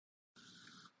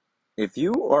If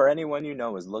you or anyone you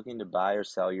know is looking to buy or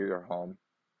sell your home,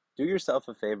 do yourself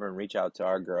a favor and reach out to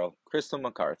our girl, Crystal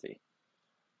McCarthy.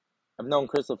 I've known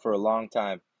Crystal for a long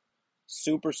time.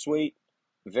 Super sweet,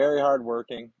 very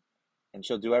hardworking, and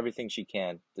she'll do everything she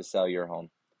can to sell your home.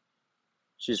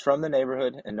 She's from the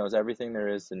neighborhood and knows everything there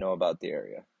is to know about the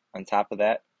area. On top of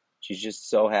that, she just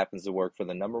so happens to work for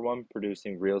the number one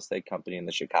producing real estate company in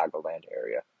the Chicagoland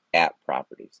area, App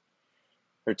Properties.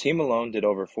 Her team alone did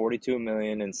over 42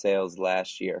 million in sales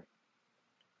last year.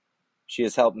 She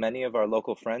has helped many of our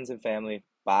local friends and family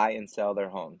buy and sell their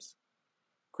homes.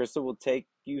 Crystal will take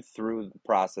you through the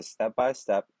process step by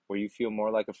step where you feel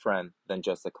more like a friend than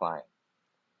just a client.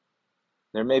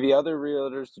 There may be other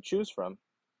realtors to choose from,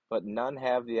 but none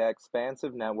have the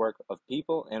expansive network of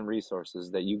people and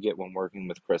resources that you get when working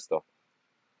with Crystal.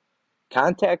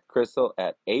 Contact Crystal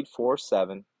at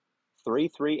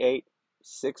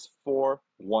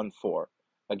 847-338-6414.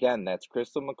 Again, that's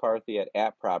Crystal McCarthy at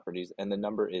App Properties, and the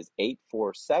number is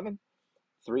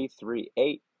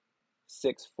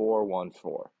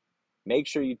 847-338-6414. Make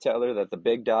sure you tell her that the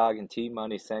big dog and T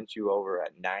Money sent you over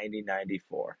at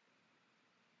 9094.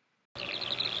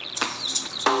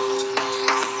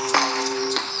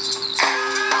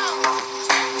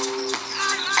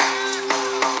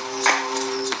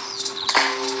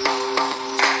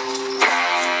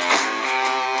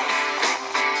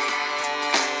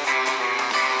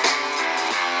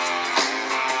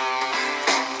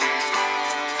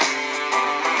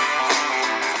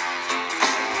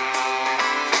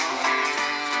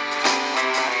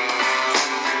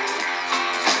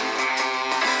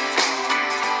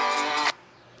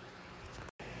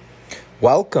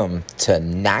 Welcome to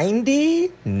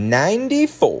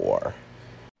 9094.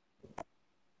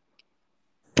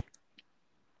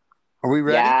 Are we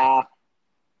ready? Yeah.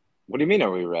 What do you mean, are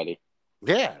we ready?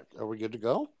 Yeah. Are we good to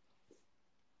go?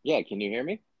 Yeah, can you hear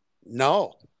me?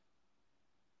 No.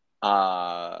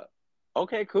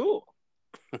 Okay, cool.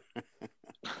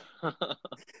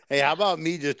 Hey, how about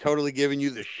me just totally giving you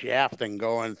the shaft and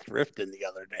going thrifting the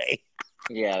other day?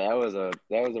 Yeah, that was a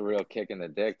real kick in the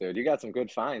dick, dude. You got some good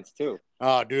finds too.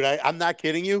 Oh, dude, I'm not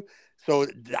kidding you. So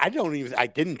I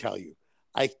didn't tell you.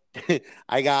 I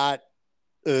I got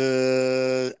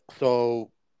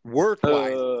so worth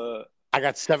wise, Uh, I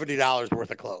got $70 worth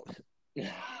of clothes.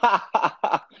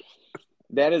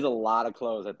 that is a lot of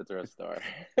clothes at the thrift store.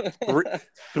 Three,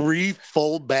 three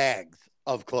full bags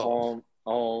of clothes.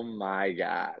 Oh my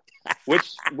God.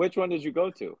 Which one did you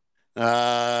go to?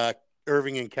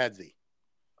 Irving and Kedzie.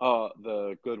 Oh,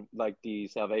 the good, like the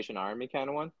Salvation Army kind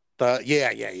of one?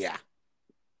 Yeah.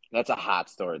 That's a hot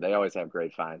store. They always have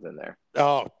great finds in there.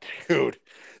 Oh, dude.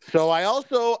 So I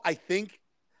think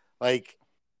like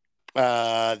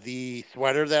the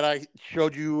sweater that I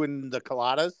showed you in the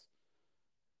coladas,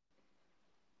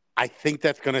 I think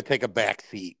that's going to take a back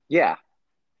seat Yeah.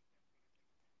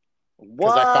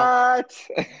 because What?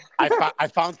 I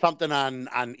found something on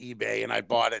eBay and I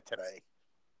bought it today.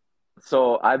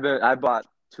 So I bought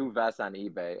two vests on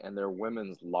eBay and they're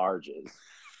women's larges.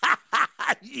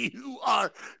 You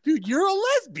are, dude. You're a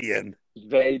lesbian.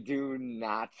 They do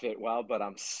not fit well, but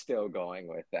I'm still going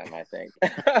with them, I think.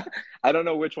 I don't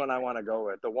know which one I want to go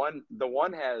with. The one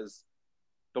has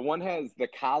the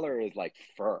collar is like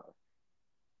fur.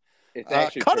 It's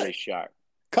actually Cut pretty it. sharp.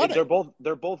 Cut it.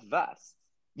 They're both vests.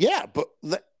 Yeah, but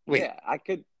wait, Yeah, I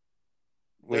could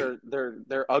wait,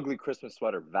 they're ugly Christmas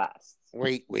sweater vests.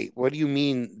 wait. What do you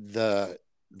mean the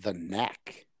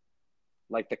neck?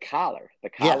 Like the collar. The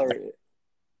Yeah. collar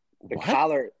the What?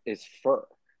 collar is fur.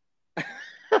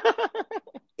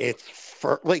 It's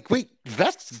fur. Like, wait,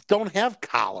 vests don't have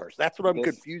collars. That's what I'm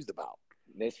This confused about.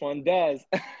 this one does.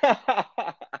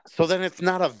 So then it's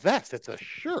not a vest, it's a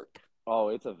shirt. Oh,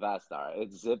 it's a vest, all right.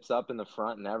 It zips up in the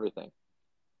front and everything.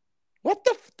 What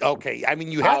the? Okay, I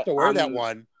mean, you have I to wear that I'm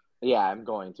one. Yeah, I'm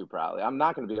going to probably. I'm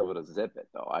not going to be able to zip it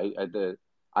though.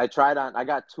 I tried on. I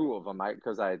got two of them. I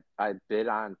bid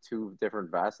on two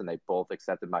different vests and they both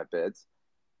accepted my bids.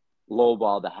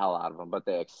 Lowballed the hell out of them, but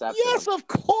they accepted Yes, them. of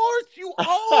course. You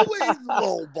always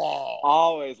lowball.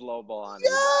 Always lowball on eBay,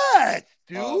 Yes, of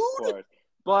dude. course.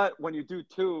 But when you do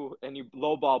two and you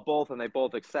lowball both and they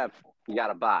both accept, you got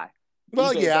to buy.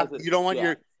 Well, eBay yeah, does it. you don't want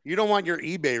Yeah. your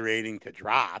eBay rating to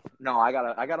drop. No, I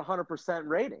got 100%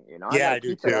 rating. I got Yeah, to I do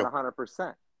keep it at too.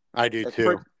 100%. I do It's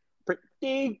too.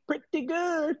 pretty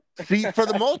good. See, for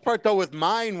the most part though, with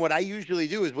mine, what I usually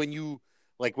do is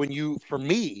for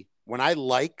me, when I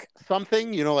like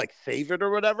something, like save it or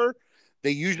whatever,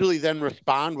 they usually then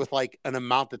respond with like an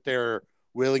amount that they're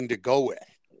willing to go with.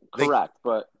 They Correct,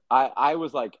 but I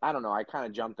was like, I don't know, I kind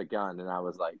of jumped the gun and I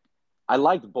was like, I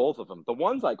liked both of them. The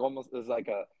one's like almost is like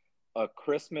a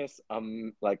Christmas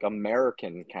like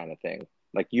American kind of thing,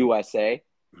 like USA.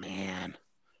 Man.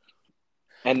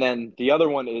 And then the other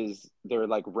one is they're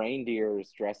like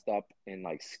reindeers dressed up in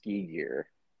like ski gear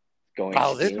going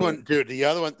Oh, this skiing. one, dude, the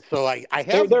other one. So I They're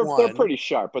have they're one. pretty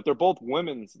sharp, but they're both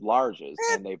women's larges,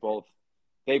 Eh, and they both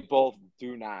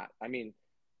do not. I mean,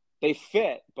 they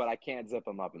fit, but I can't zip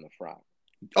them up in the front.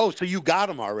 Oh, so you got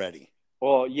them already.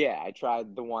 Well, yeah, I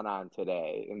tried the one on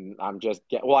today, and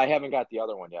well, I haven't got the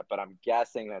other one yet, but I'm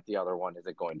guessing that the other one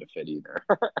isn't going to fit either.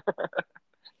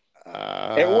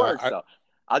 It works I, though.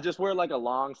 I'll just wear like a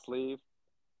long sleeve.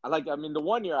 I mean, the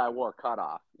one year I wore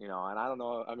cutoff, and I don't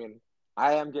know. I mean,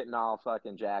 I am getting all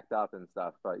fucking jacked up and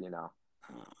stuff, but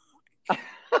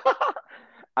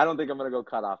I don't think I'm gonna go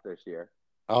cutoff this year.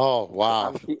 oh,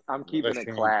 wow. I'm What a keeping it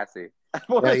shame. classy.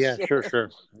 Yeah, yeah, sure.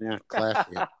 Yeah,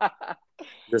 classy.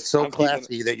 You're so I'm keeping.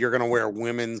 classy that you're going to wear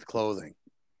women's clothing.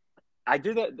 I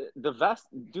do that. The vest,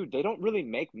 dude. They don't really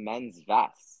make men's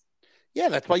vests. Yeah,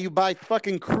 that's why you buy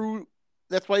fucking crew.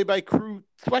 That's why you buy crew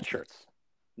sweatshirts.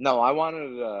 No, I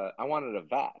wanted a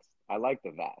vest. I like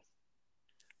the vest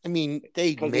I mean,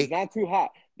 they because it's make. not too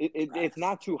hot. It's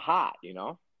not too hot,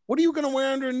 What are you going to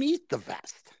wear underneath the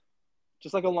vest?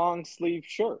 just like a long sleeve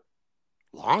shirt.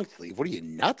 Long sleeve? What are you,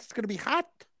 nuts? It's going to be hot.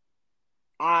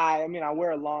 I mean, I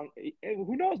wear a long.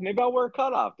 Who knows? Maybe I'll wear a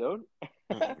cutoff, dude.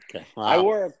 Oh, okay. I Wow.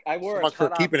 wore So a much for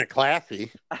cutoff. keeping it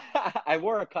classy. I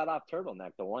wore a cutoff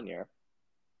turtleneck the one year.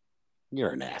 You're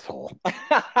an asshole.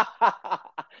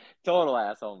 Total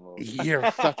asshole move. You're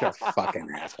such a fucking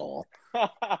asshole.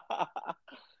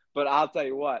 But I'll tell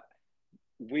you what,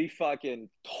 we fucking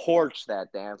torched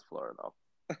that dance floor though.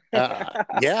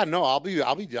 Yeah, no, I'll do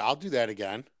that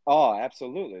again. Oh,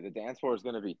 absolutely. The dance floor is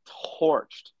going to be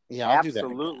torched. Yeah, I'll do that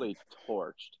Absolutely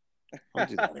torched. I'll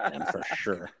do that again for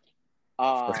sure.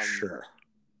 For sure.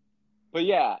 But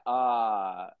yeah,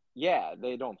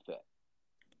 they don't fit.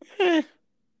 Eh,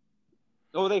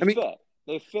 No, they I mean, fit.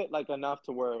 They fit like enough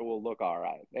to where it will look all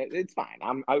right. It's fine.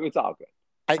 It's all good.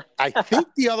 I think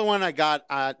the other one I got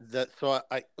actually,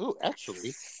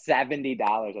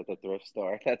 $70 at the thrift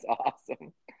store. That's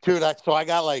awesome. dude. I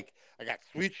got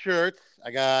sweet shirts.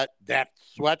 I got that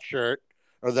sweatshirt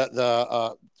or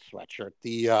the sweatshirt,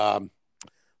 the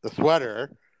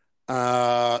sweater.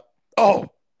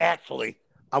 Actually,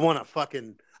 I want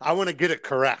to get it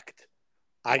correct.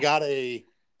 I got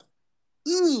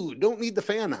don't need the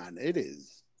fan on. It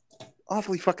is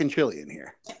awfully fucking chilly in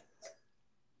here.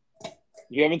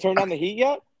 You haven't turned on the heat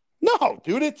yet? No,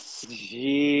 dude, it's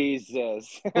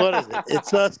Jesus. what is it? It's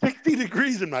 60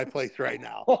 degrees in my place right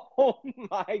now. Oh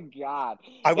my God.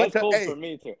 That's cold for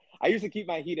me too. I used to keep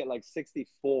my heat at like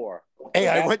 64. Hey,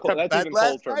 I went to bed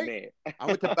last night. Me. I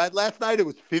went to bed last night. It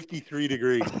was 53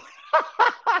 degrees.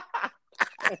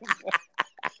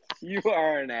 You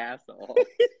are an asshole.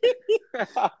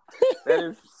 That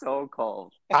is so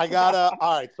cold. all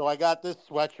right, so I got this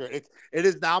sweatshirt. It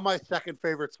is now my second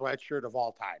favorite sweatshirt of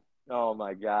all time. Oh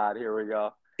my God, here we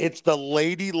go. It's the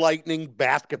Lady Lightning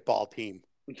basketball team.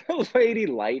 The Lady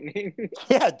Lightning?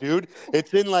 Yeah, dude.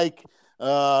 It's in like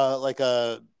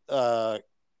a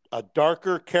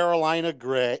darker Carolina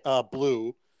gray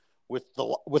blue with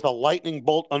a lightning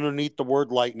bolt underneath the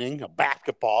word lightning, a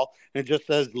basketball, and it just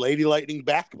says Lady Lightning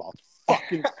basketball. It's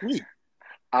fucking sweet.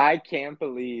 I can't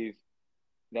believe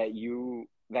that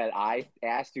I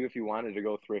asked you if you wanted to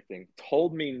go thrifting,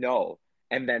 told me no,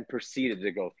 and then proceeded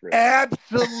to go thrifting.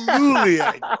 Absolutely,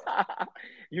 I did.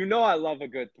 You know I love a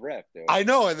good thrift, dude. I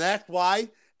know, and that's why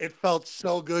it felt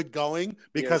so good going,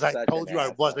 because I told you I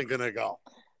wasn't going to go.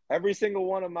 Every single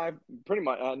one of my, pretty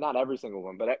much, not every single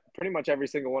one, but pretty much every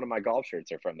single one of my golf shirts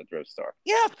are from the thrift store.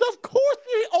 Yes, of course.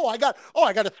 I got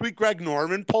a sweet Greg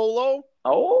Norman polo.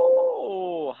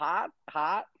 Oh, hot.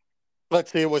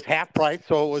 Let's see, it was half price,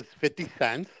 so it was 50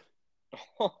 cents.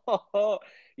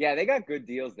 Yeah, they got good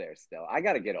deals there still. I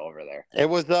got to get over there. It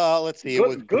was, let's see, it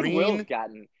was green.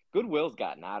 Goodwill's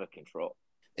gotten out of control.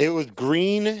 It was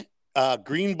green,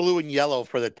 blue, and yellow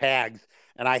for the tags,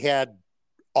 and I had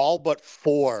all but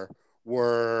 4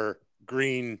 were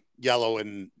green, yellow,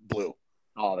 and blue.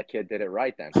 Oh, the kid did it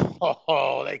right then.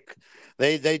 Oh,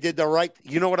 they did the right.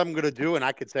 You know what I'm going to do, and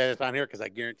I could say this on here because I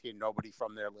guarantee nobody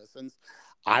from there listens.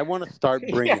 I want to start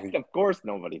bringing. Yeah, of course,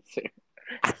 nobody's here.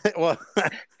 Well,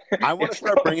 I want to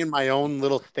start bringing my own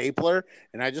little stapler,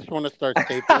 and I just want to start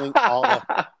stapling all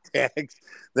the tags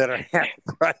that are half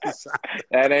price.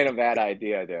 That ain't a bad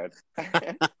idea, dude.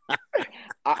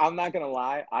 I'm not gonna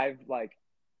lie.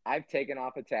 I've taken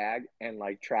off a tag and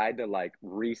like tried to like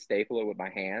re-staple it with my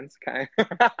hands, kind of.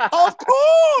 Of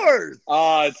course.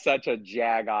 Oh, it's such a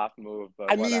jag off move,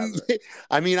 but I mean,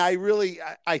 whatever. I really,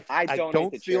 I I donate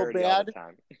don't to feel charity all the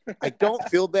bad. time. I don't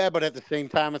feel bad, but at the same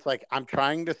time, it's like I'm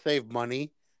trying to save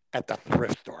money at the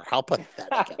thrift store. How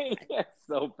pathetic am I? It's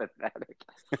so pathetic.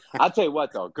 I'll tell you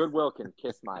what though, Goodwill can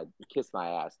kiss my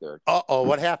ass, dude. Uh-oh,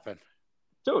 what happened?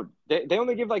 Dude, they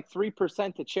only give like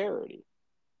 3% to charity.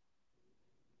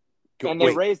 And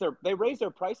Wait, they raise their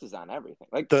prices on everything.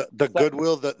 Like the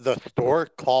Goodwill, the store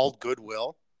called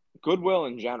Goodwill, Goodwill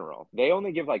in general, they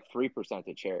only give like 3%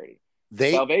 to charity.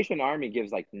 they Salvation Army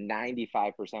gives like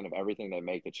 95% of everything they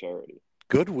make to charity.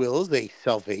 Goodwill is a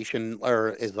salvation or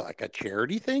is like a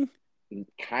charity thing?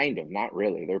 Kind of, not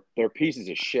really. They're pieces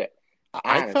of shit.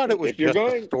 I thought Honestly, it was if you're just a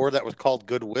going, store that was called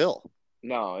Goodwill.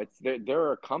 no,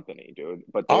 they're a company, dude.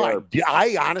 But Oh, they're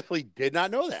I honestly did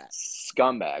not know that.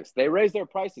 scumbags. They raise their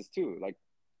prices too. Like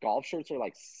golf shirts are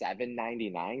like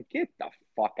 $7.99. Get the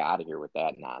fuck out of here with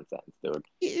that nonsense, dude.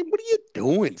 What are you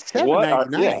doing? Yeah,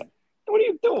 $7.99. what are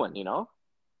you doing? You know,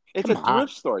 it's Come a on.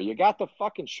 thrift store. You got the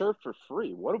fucking shirt for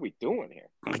free. What are we doing here?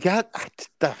 I got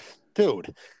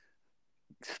dude.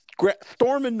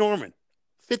 Storm and Norman,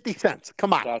 50 cents.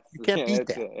 Come on, That's you can't beat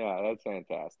that. yeah, that's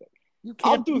fantastic. You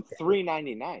I'll can't do beat that.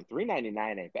 $3.99.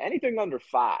 $3.99 ain't bad. Anything under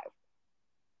 $5.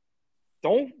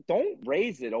 Don't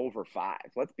raise it over $5.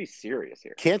 Let's be serious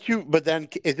here. Can't you? But then,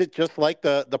 is it just like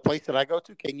the place that I go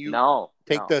to? Can you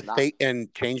take the state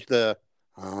and change the?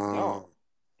 No,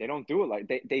 they don't do it like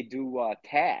they do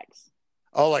tags.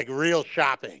 Oh, like real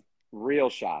shopping.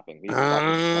 Real shopping. These fucking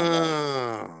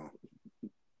scumbags.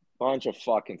 Bunch of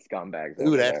fucking scumbags.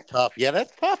 Ooh, that's tough. Yeah,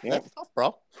 that's tough. Yeah. That's tough,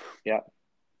 bro. Yeah.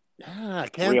 I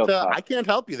can't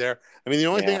help you there. I mean, the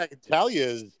only thing I can tell you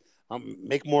is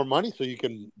make more money so you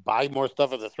can buy more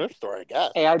stuff at the thrift store, I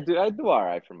guess. Hey, I do all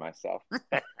right for myself.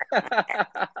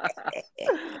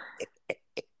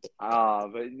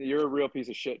 But you're a real piece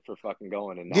of shit for fucking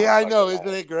going and yeah, I know, isn't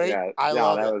it great? Yeah, I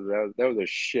love it. That was a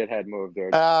shithead move,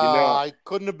 dude. I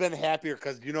couldn't have been happier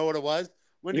because you know what it was.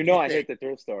 I hit the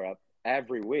thrift store up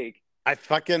every week. I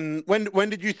fucking when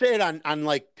did you say it on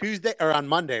like Tuesday or on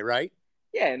Monday, right?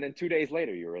 Yeah, and then 2 days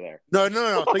later you were there. No.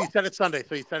 So you said it Sunday.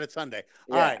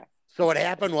 All right. So what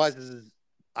happened was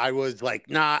I was like,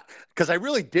 nah, because I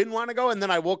really didn't want to go. And then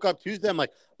I woke up Tuesday. I'm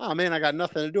like, oh, man, I got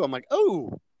nothing to do. I'm like,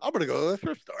 oh, I'm going to go to the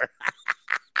thrift store.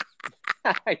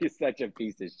 You're such a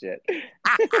piece of shit.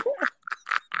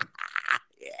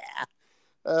 Yeah.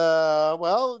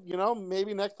 Well,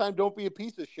 maybe next time don't be a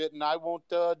piece of shit and I won't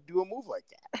do a move like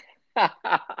that.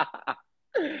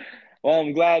 Well,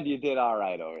 I'm glad you did all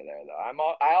right over there, though.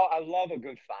 I love a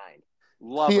good find.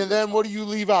 And then what do you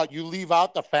leave out? You leave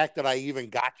out the fact that I even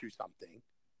got you something.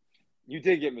 You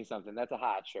did get me something. That's a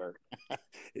hot shirt.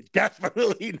 It's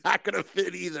definitely not going to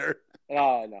fit either.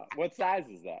 Oh, no. What size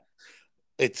is that?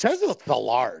 It says it's a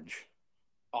large.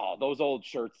 Oh, those old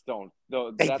shirts don't.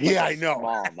 That's I know.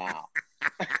 Small now.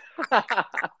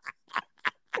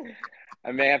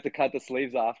 I may have to cut the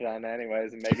sleeves off on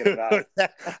anyways and make it about.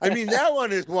 I mean, that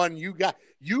one is one you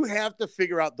have to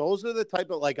figure out. Those are the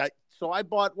type of I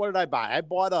bought, what did I buy? I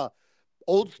bought a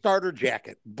old starter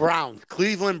jacket, Browns,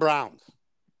 Cleveland Browns.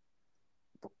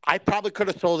 I probably could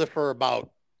have sold it for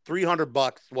about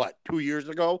 $300, 2 years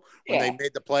ago when they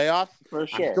made the playoffs. For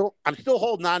sure. I'm still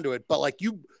holding on to it, but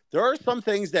there are some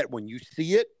things that when you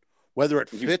see it, whether it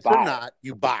fits or not,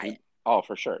 you buy it. Oh,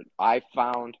 for sure. I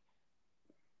found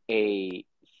a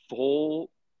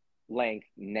full-length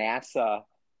NASA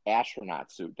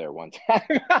astronaut suit there one time.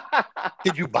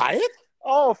 Did you buy it?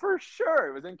 Oh, for sure.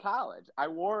 It was in college. I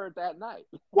wore it that night.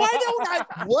 Why don't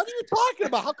I? What are you talking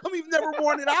about? How come you've never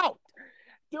worn it out?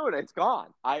 Dude, it's gone.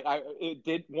 It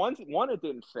did one, it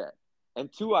didn't fit.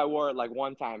 And two, I wore it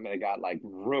one time and it got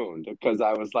ruined because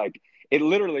I was it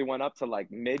literally went up to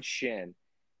mid shin.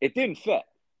 It didn't fit,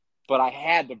 but I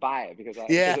had to buy it because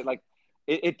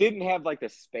it didn't have the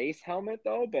space helmet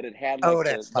though, but it had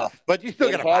that's tough. But you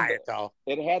still gotta buy it though.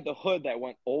 It had the hood that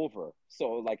went over,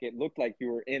 so it looked like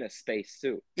you were in a space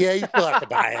suit. Yeah, you still have to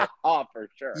buy it. Oh, for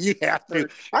sure. Yeah, sure.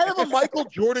 I have a Michael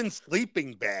Jordan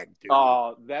sleeping bag, dude.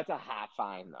 Oh, that's a hot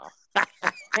find though.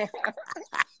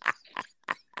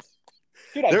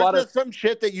 Dude, there's some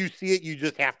shit that you see it, you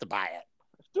just have to buy it.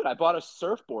 Dude, I bought a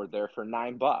surfboard there for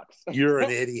 $9. You're an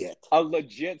idiot. A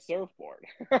legit surfboard.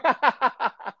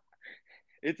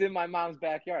 It's in my mom's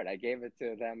backyard. I gave it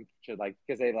to them to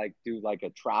because they do a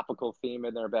tropical theme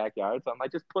in their backyard. So I'm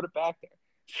just put it back there.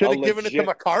 Should have given it to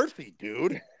McCarthy,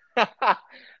 dude. I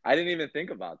didn't even think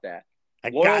about that.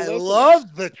 That Loyal guy listener.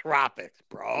 loves the tropics,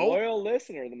 bro. Loyal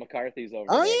listener, the McCarthys over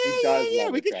Oh there. He does yeah.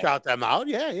 love We the can tropics. shout them out.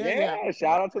 Yeah.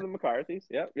 Shout out to the McCarthys.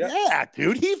 Yep. Yeah,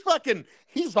 dude.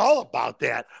 He's all about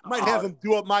that. I might have Oh. him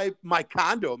do up my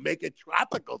condo, make it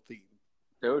tropical theme.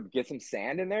 Dude, get some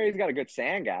sand in there. He's got a good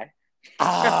sand guy.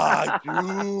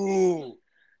 Dude.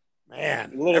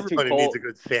 Man, A little too everybody cold. needs a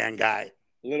good sand guy.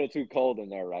 A little too cold in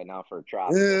there right now for a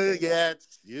tropical. Yeah,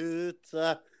 it's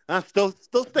I'm still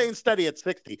staying steady at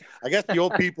 60. I guess the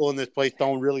old people in this place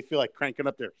don't really feel like cranking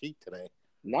up their heat today.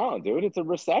 No, dude, it's a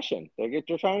recession. They're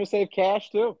trying to save cash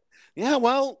too. Yeah,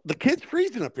 well, the kids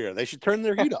freezing up here. They should turn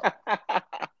their heat up.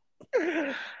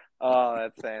 Oh,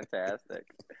 that's fantastic.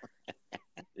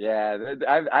 Yeah,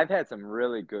 I've had some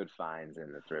really good finds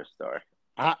in the thrift store.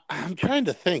 I'm trying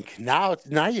to think. Now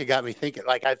you got me thinking.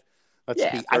 Like let's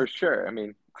see. For sure. I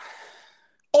mean,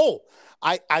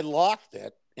 I lost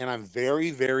it, and I'm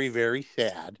very, very, very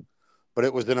sad. But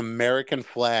it was an American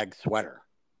flag sweater.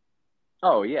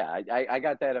 Oh yeah, I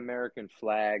got that American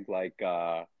flag like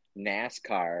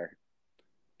NASCAR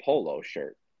polo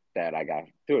shirt that I got.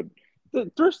 Dude,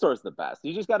 the thrift store's the best.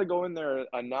 You just got to go in there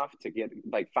enough to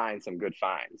find some good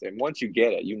finds, and once you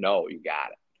get it, you know you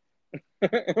got it.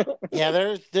 Yeah,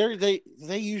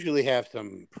 they usually have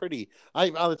some pretty.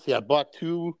 Let's see. I bought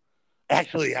two.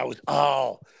 Actually,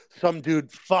 some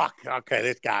dude. Fuck. Okay,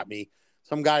 this got me.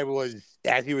 Some guy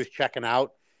as he was checking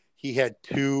out, he had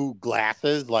two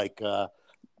glasses, like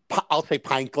I'll say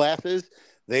pint glasses.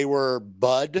 They were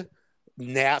Bud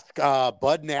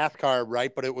NASCAR,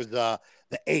 right? But it was the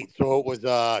 8, so it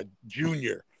was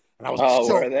Junior. And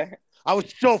I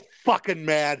was so fucking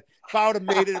mad. If I would have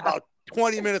made it about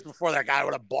 20 minutes before that guy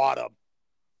would have bought them.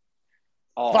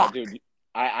 Oh, fuck. Dude,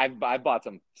 I bought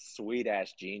some sweet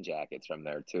ass jean jackets from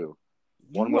there too.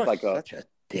 One with such a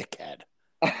dickhead.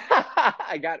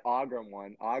 I got Augram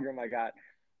one. I got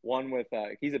one with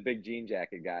he's a big jean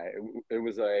jacket guy. It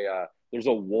was there's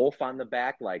a wolf on the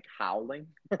back like howling.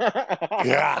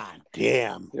 God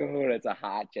damn. Dude, it's a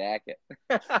hot jacket.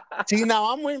 See,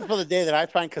 now I'm waiting for the day that I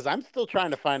find, because I'm still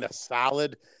trying to find a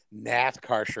solid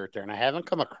NASCAR shirt there, and I haven't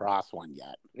come across one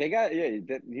yet.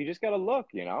 You just gotta look,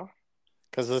 you know.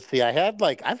 Because let's see, I've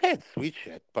had sweet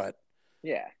shit, but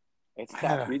yeah, it's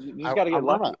tough. You just gotta get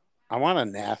lucky. I want a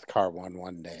NASCAR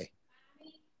one day.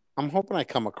 I'm hoping I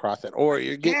come across it. Or are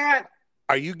you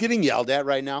getting yelled at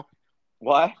right now?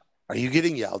 What? Are you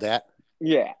getting yelled at?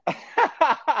 Yeah.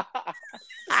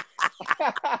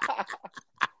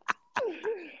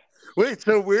 Wait,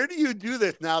 so where do you do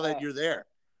this now that you're there?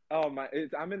 Oh,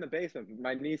 I'm in the basement.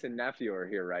 My niece and nephew are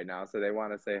here right now, so they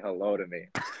want to say hello to me.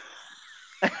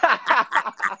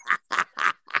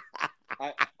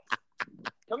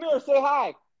 Come here, say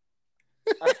hi.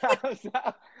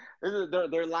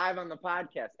 They're live on the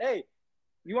podcast. Hey,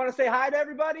 you want to say hi to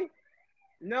everybody?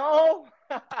 No.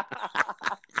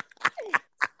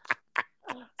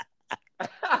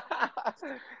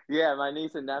 Yeah, my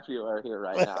niece and nephew are here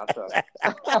right now. So.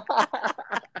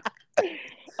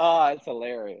 Oh, it's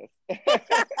hilarious.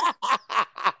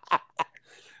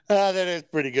 That is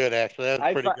pretty good, actually.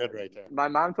 That's pretty good right there. My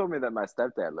mom told me that my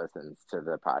stepdad listens to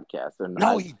the podcast. And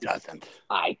no, he doesn't.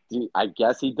 I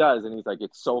guess he does. And he's like,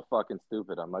 it's so fucking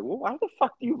stupid. I'm like, well, why the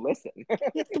fuck do you listen?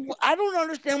 I don't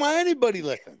understand why anybody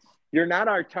listens. You're not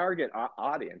our target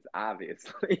audience,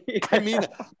 obviously. I mean,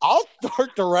 I'll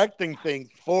start directing things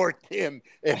for Tim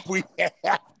if we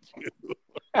have to.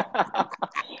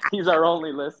 He's our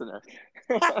only listener.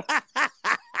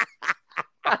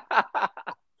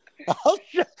 I'll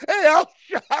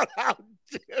shout out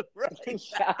Tim. Right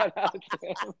shout out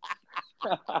Tim.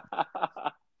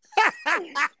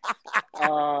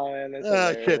 Oh, man,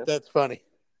 that's shit, that's funny.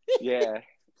 Yeah.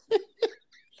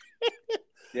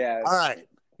 Yeah. All right.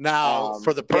 Now,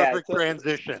 for the perfect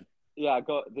transition. Yeah,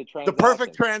 go the transaction. The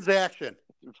perfect transaction.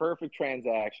 The perfect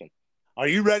transaction. Are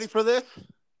you ready for this?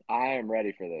 I am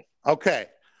ready for this. Okay.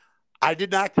 I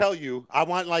did not tell you. I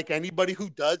want anybody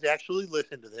who does actually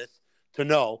listen to this to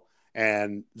know,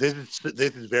 and this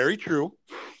is very true.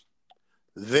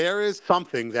 There is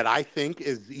something that I think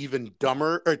is even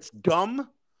dumber, or it's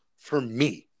dumb for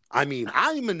me. I mean,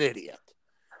 I'm an idiot.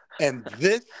 And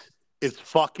this is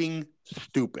fucking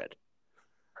stupid.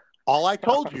 All I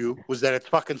told you was that it's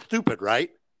fucking stupid, right?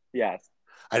 Yes.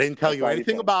 I didn't tell you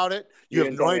anything about it. You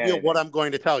have no idea what I'm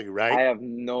going to tell you, right? I have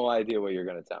no idea what you're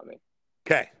going to tell me.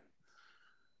 Okay.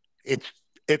 It's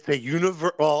a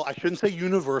well, I shouldn't say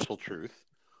universal truth,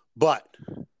 but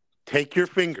take your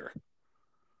finger.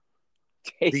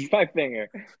 Take my finger.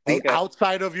 The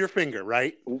outside of your finger,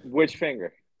 right? Which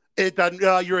finger?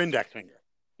 Your index finger.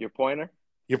 Your pointer?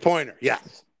 Your pointer,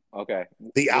 yes. Okay.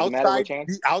 The Does it matter outside, which hand?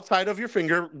 the outside of your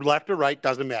finger, left or right,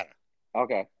 doesn't matter.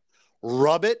 Okay.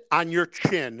 Rub it on your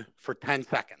chin for 10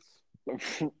 seconds.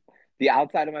 The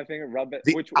outside of my finger, rub it.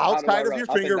 The How do I outside of rub? your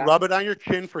Up and finger, down? rub it on your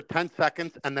chin for 10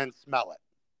 seconds and then smell it.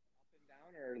 Up and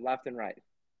down or left and right?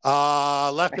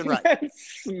 Left and right.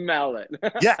 Smell it.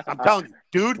 Yes, I'm telling you,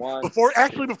 dude. One, Before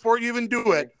you even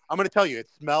do it, I'm going to tell you, it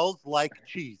smells like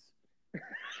cheese.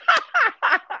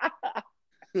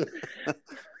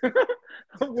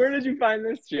 Where did you find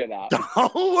this shit out?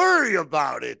 Don't worry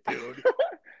about it, dude.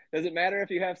 Does it matter if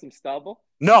you have some stubble?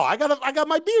 No, I got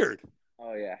my beard.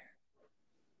 Oh yeah.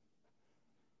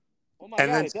 Oh my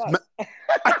And god, then it does.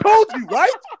 I told you, right?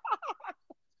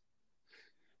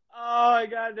 Oh my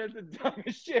god, that's the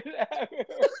dumbest shit ever.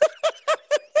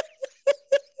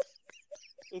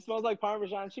 It smells like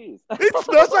Parmesan cheese. It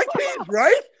smells like cheese,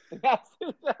 right? Yes,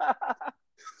 it does.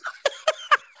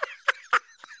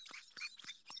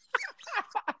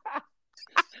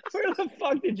 Where the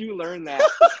fuck did you learn that?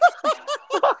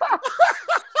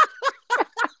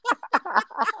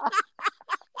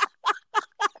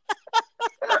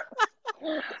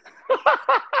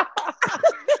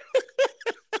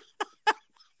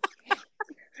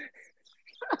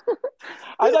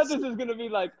 I thought this was gonna be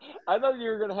like, I thought you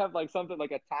were gonna have like something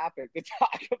like a topic to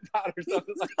talk about or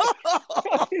something like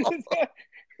that.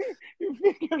 Your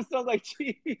finger smells like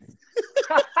cheese.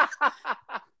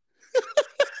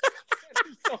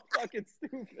 So fucking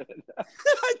stupid.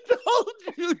 I told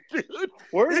you, dude.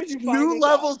 Where did It's you find new this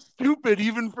level out? stupid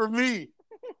even for me.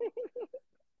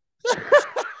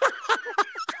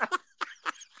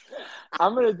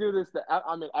 I'm gonna do this.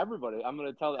 I mean, everybody. I'm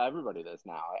gonna tell everybody this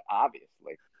now.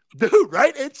 Obviously, Dude,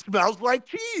 right? It smells like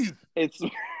cheese. it's.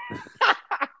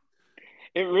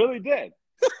 It really did.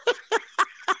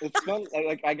 It smelled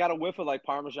like I got a whiff of like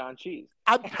Parmesan cheese.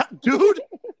 Dude.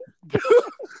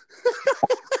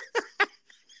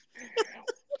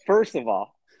 First of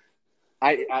all,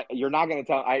 you're not gonna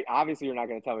tell. Obviously you're not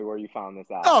gonna tell me where you found this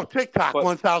out. Oh, TikTok, But-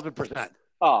 1000%.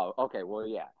 Oh, okay. Well,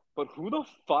 yeah. But who the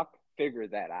fuck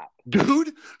figured that out?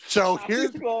 Dude, so How do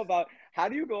here's you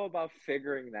go about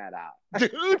figuring that out?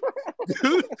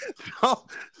 dude.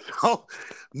 So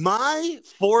my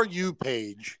For You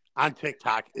page on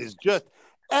TikTok is just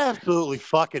absolutely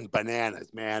fucking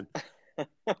bananas, man.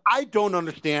 I don't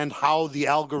understand how the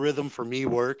algorithm for me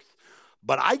works,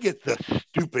 but I get the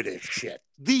stupidest shit.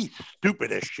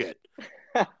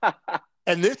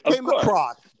 And this Of came course.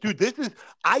 across, dude.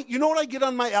 You know what I get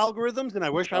on my algorithms, and I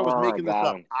wish I was Oh, making this got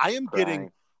up. him.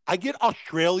 I get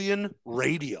Australian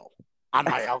radio on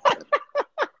my algorithm.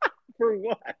 For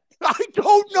what? I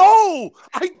don't know.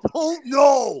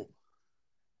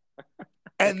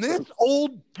 And this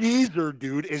old geezer,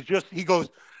 dude, he goes,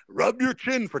 rub your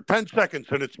chin for 10 seconds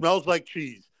and it smells like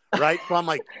cheese, right? So I'm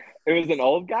like, It was an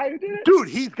old guy who did it? dude,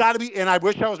 he's got to be, and I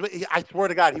swear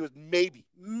to God, he was maybe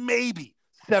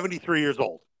 73 years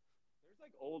old. There's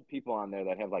like old people on there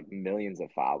that have like millions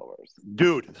of followers.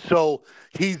 Dude, so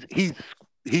he's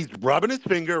rubbing his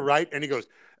finger, right? And he goes,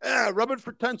 rub it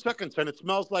for 10 seconds and it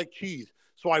smells like cheese.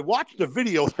 So I watched the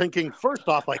video thinking, first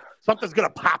off, like something's going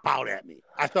to pop out at me.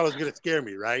 I thought it was going to scare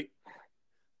me, right?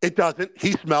 It doesn't.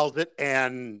 He smells it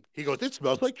and he goes, it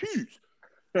smells like cheese.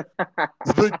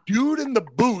 The dude in the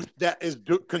booth that is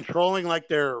controlling like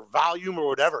their volume or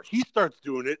whatever, he starts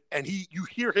doing it and you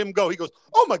hear him go, he goes,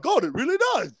 oh my God, it really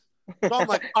does. So I'm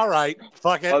like, all right,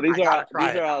 fuck it. Oh, these are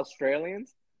it.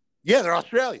 Australians? Yeah, they're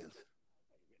Australians.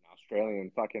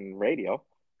 Australian fucking radio.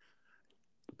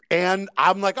 And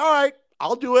I'm like, all right,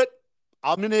 I'll do it.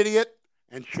 I'm an idiot.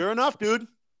 And sure enough, dude,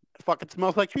 it fucking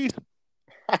smells like cheese.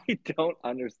 I don't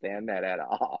understand that at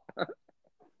all.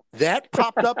 That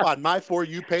popped up on my For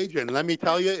You page, and let me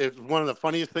tell you, it's one of the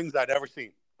funniest things I'd ever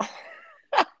seen.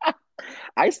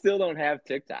 I still don't have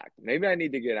TikTok. Maybe I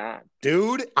need to get on.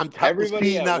 Dude, I'm telling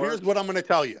you. Now, here's what I'm going to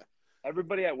tell you.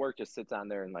 Everybody at work just sits on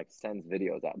there and like sends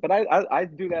videos out. But I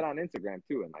do that on Instagram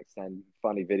too, and like send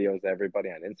funny videos to everybody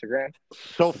on Instagram.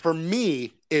 So for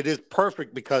me, it is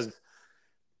perfect because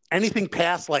anything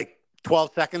past like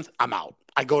 12 seconds, I'm out.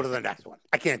 I go to the next one.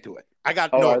 I can't do it. I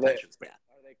got no attention span.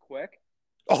 Are they quick?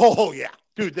 Oh, yeah.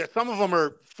 Dude, some of them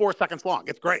are 4 seconds long.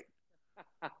 It's great.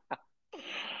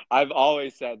 I've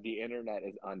always said the internet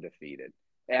is undefeated.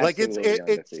 Absolutely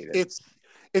undefeated.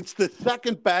 It's the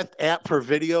second best app for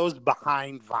videos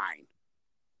behind Vine.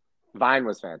 Vine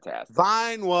was fantastic.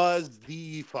 Vine was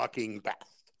the fucking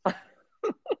best.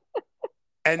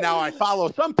 And now I follow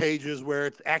some pages where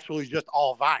it's actually just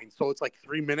all Vine. So it's like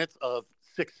 3 minutes of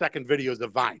 6-second videos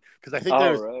of Vine. Because I think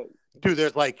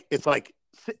there's like, it's like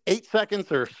 8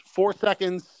 seconds or 4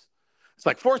 seconds. It's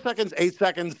like 4 seconds, 8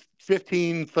 seconds,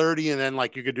 15, 30, and then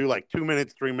like you could do like 2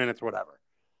 minutes, 3 minutes, whatever.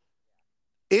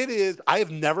 It is. I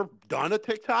have never done a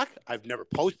TikTok. I've never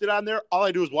posted on there. All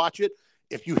I do is watch it.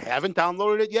 If you haven't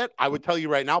downloaded it yet, I would tell you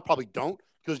right now, probably don't,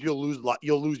 because you'll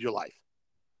lose your life.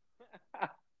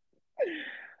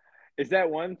 Is that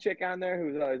one chick on there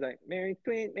who's always like, Mary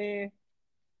Queen, man?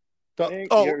 You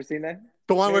Oh, ever seen that?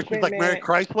 the one Mary where she's Queen, like Mary man.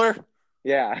 Chrysler?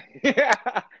 Yeah. Yeah.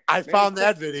 I Mary found Queen,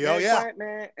 that video, Mary yeah. Queen,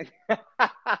 man.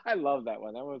 I love that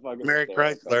one. That was fucking Mary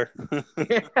hysterical.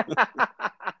 Chrysler.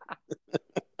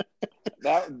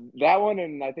 That one,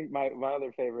 and I think my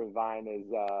other favorite Vine is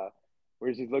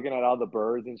where she's looking at all the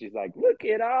birds and she's like, "Look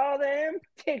at all them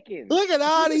chickens! Look at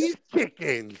all these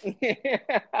chickens."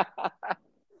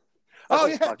 Oh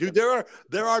yeah, dude.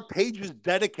 There are pages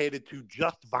dedicated to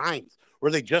just Vines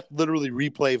where they just literally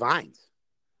replay Vines.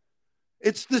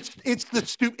 It's the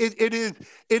stupid. It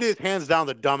is hands down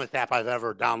the dumbest app I've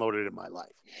ever downloaded in my life.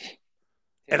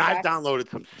 And I've downloaded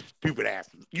some stupid apps.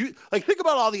 You like think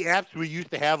about all the apps we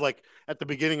used to have like at the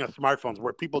beginning of smartphones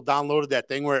where people downloaded that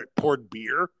thing where it poured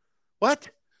beer. What?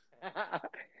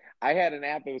 I had an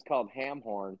app that was called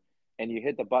Hamhorn, and you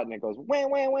hit the button, it goes wah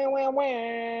wah wah wah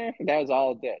wah. That was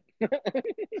all it did.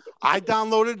 I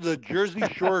downloaded the Jersey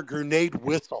Shore grenade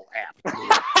whistle app.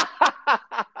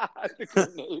 The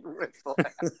grenade whistle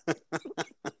app.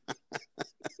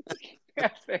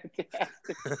 That's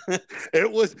fantastic.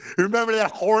 It was. Remember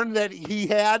that horn that he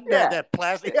had? Yeah. That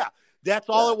plastic. Yeah, that's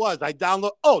all it was. I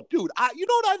download. Oh, dude, you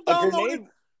know what I've downloaded?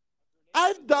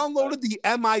 I've downloaded the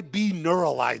MIB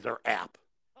Neuralizer app.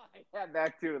 I had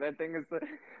that too. That thing is,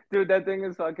 dude. That thing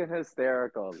is fucking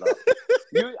hysterical.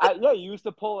 You used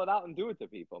to pull it out and do it to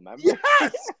people. Remember?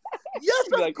 Yes, yes,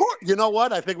 of course. You know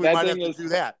what? I think we might have to do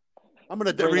that. I'm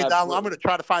gonna re-download. I'm gonna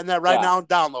try to find that right now and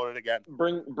download it again.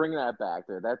 Bring that back,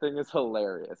 dude. That thing is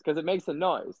hilarious because it makes a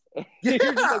noise. Yeah.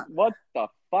 You're just like, what the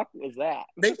fuck was that?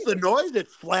 Makes the noise. It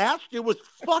flashed. It was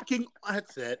fucking.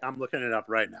 That's it. I'm looking it up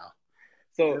right now.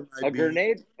 So a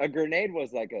grenade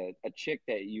was like a chick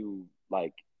that you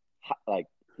like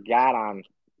got on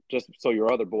just so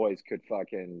your other boys could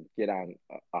fucking get on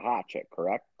a hot chick,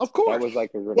 correct? Of course. That was like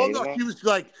a grenade. Well, no, she was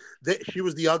like she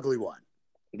was the ugly one.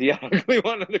 The ugly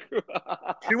one of the group.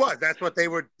 She was. That's what they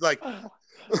were like.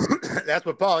 That's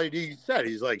what Paulie D said.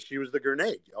 He's like, she was the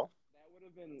grenade, yo. That would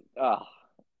have been. It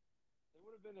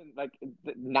would have been like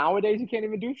nowadays you can't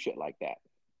even do shit like that.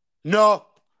 No.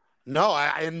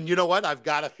 And you know what? I've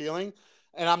got a feeling,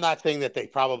 and I'm not saying that they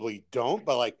probably don't,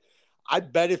 but like, I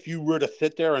bet if you were to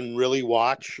sit there and really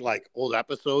watch like old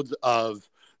episodes of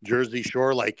Jersey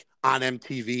Shore, like on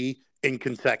MTV in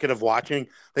consecutive watching,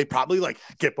 they probably like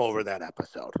skip over that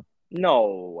episode.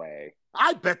 No way.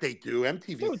 I bet they do.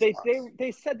 MTV. Dude,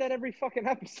 they said that every fucking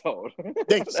episode.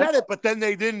 They said it, but then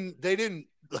they didn't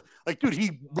like, dude,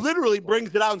 he literally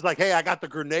brings it out and is like, hey, I got the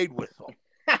grenade whistle.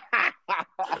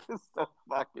 That's so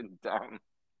fucking dumb.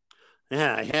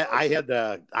 Yeah, I had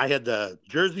the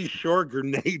Jersey Shore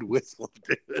grenade whistle,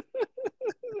 dude.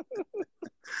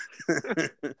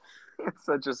 It's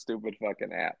such a stupid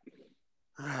fucking app.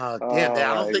 Oh, damn!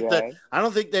 I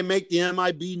don't think they make the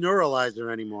MIB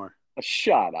Neuralizer anymore.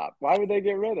 Shut up! Why would they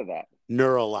get rid of that?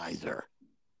 Neuralizer.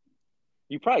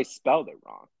 You probably spelled it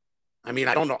wrong. I mean,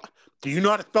 I don't know. Do you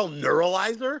know how to spell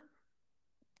neuralizer?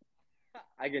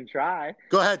 I can try.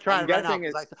 Go ahead, try it right now.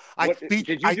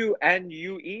 Did you do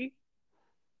NUE?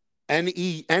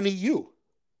 NEU.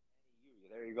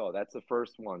 There you go. That's the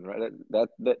first one, right?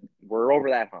 That we're over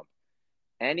that hump.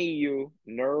 NEU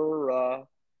Neuralizer.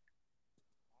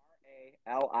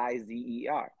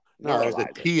 RALIZER. No, there's a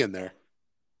T in there.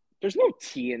 There's no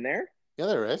T in there. Yeah,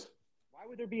 there is. Why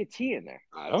would there be a T in there?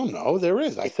 I don't know. There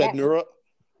is. I said neuralizer,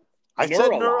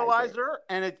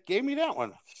 and it gave me that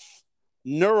one.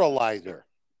 Neuralizer.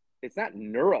 It's not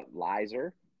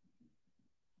neuralizer.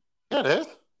 Yeah, it is.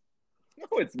 No,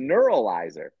 it's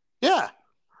neuralizer. Yeah,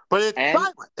 but it's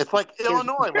silent. It's like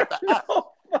Illinois with the S.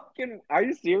 Fucking. Are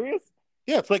you serious?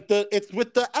 Yeah, it's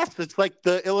with the S. It's like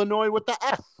the Illinois with the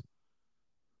S.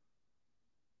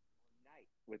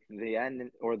 With the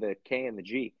N or the K and the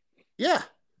G. Yeah.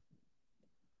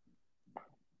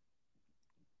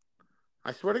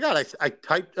 I swear to God, I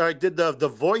did the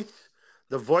voice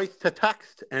to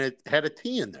text, and it had a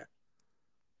T in there.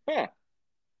 Yeah.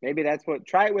 Maybe that's what.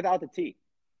 Try it without the T.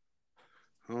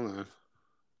 Hold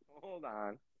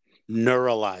on.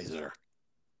 Neuralizer.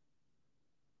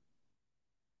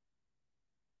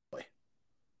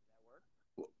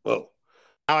 Whoa.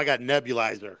 Now I got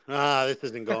nebulizer. This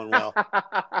isn't going well.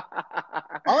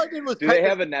 All I did was Do they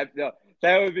have a no,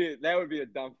 that would be a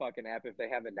dumb fucking app if they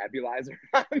have a nebulizer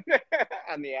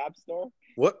on the App Store.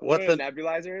 What's a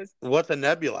nebulizer is? What's a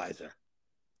nebulizer?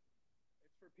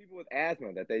 It's for people with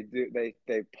asthma that they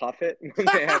puff it when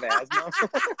they have asthma.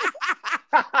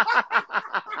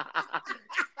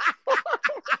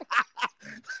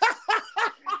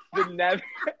 The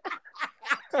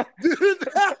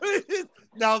Dude,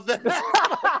 now that's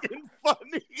fucking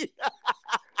funny.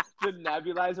 The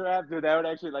nebulizer app, dude, that would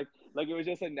actually like it was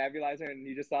just a nebulizer and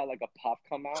you just saw like a puff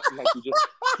come out and like you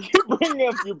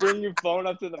bring your phone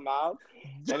up to the mouth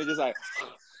and it just like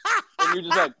and you're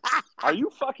just like, are you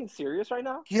fucking serious right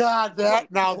now? God, that's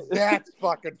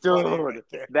fucking funny. Dude, right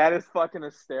there. That is fucking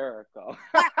hysterical.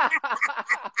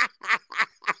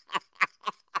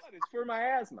 It's for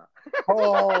my asthma.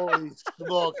 Holy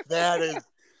smokes,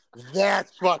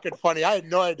 that's fucking funny. I had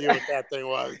no idea what that thing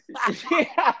was.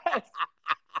 Yes.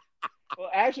 Well,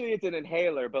 actually, it's an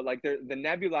inhaler, but like the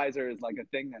nebulizer is like a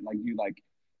thing that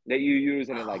that you use,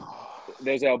 and it like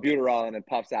there's albuterol and it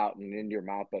puffs out and into your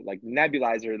mouth. But like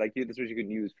nebulizer, like this is what you can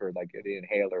use for like the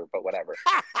inhaler, but whatever.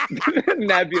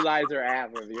 Nebulizer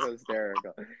app would be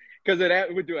hysterical because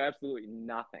it would do absolutely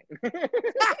nothing.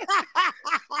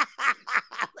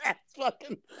 That's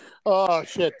fucking. Oh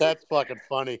shit, that's fucking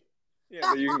funny. Yeah,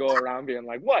 but you can go around being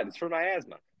like, "What? It's for my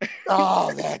asthma."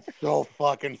 Oh, that's so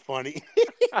fucking funny.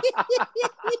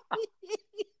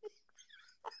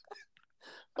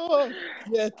 Oh,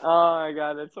 shit. Oh my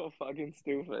god, that's so fucking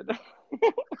stupid.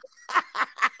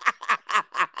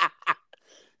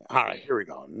 All right, here we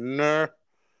go.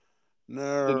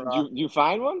 Did you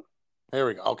find one? Here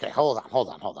we go. Okay, hold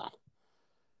on.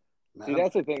 See,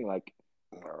 that's the thing. Like,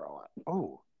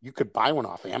 oh, you could buy one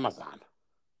off Amazon.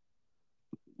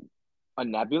 A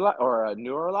nebula or a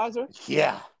neuralizer?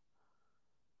 Yeah.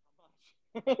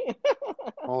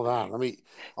 Hold on. Let me.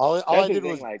 All I did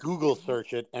was like, Google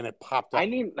search it, and it popped up.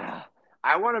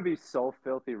 I want to be so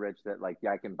filthy rich that like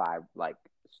I can buy like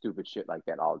stupid shit like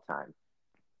that all the time.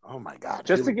 Oh my god!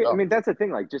 Just to get. I mean, that's the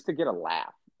thing. Like, just to get a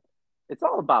laugh. It's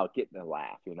all about getting a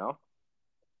laugh, you know.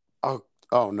 Oh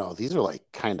no! These are like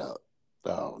kind of.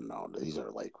 Oh no! These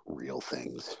are like real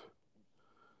things.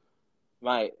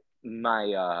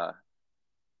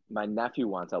 My nephew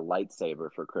wants a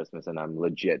lightsaber for Christmas, and I'm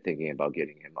legit thinking about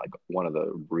getting him like one of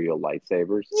the real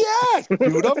lightsabers. Yes,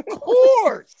 dude, of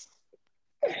course.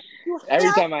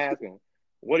 Every time I ask him,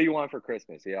 "What do you want for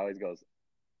Christmas?" he always goes,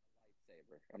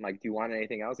 "Lightsaber." I'm like, "Do you want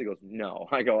anything else?" He goes, "No."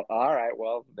 I go, "All right,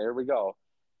 well, there we go."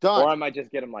 Done. Or I might just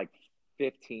get him like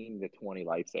 15 to 20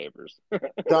 lightsabers.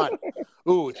 Done.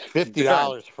 Ooh, it's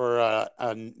 $50 for a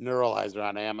neuralizer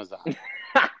on Amazon.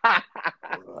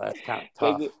 That's kind of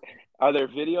tough. Are there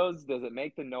videos? Does it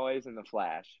make the noise in the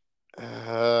flash?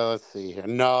 Let's see here.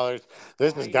 No,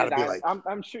 this has got to be like.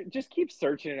 I'm sure. Just keep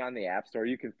searching it on the App Store.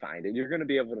 You can find it. You're going to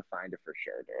be able to find it for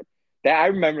sure, dude. I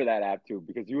remember that app too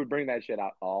because you would bring that shit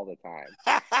out all the time,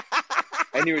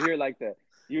 and you would hear like the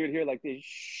Dude,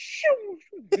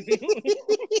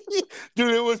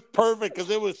 it was perfect because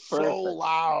it was so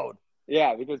loud.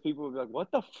 Yeah, because people would be like,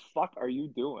 "What the fuck are you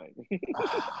doing?"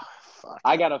 Fuck.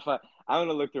 I'm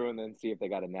gonna look through and then see if they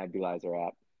got a nebulizer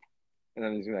app, and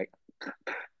I'm just gonna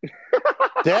be like,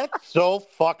 "That's so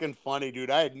fucking funny,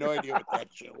 dude." I had no idea what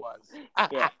that shit was.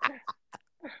 Yeah.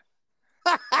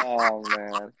 Oh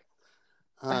man,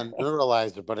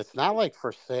 neuralizer, but it's not like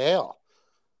for sale.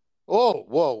 Oh,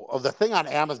 whoa! Oh, the thing on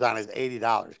Amazon is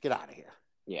 $80. Get out of here.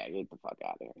 Yeah, get the fuck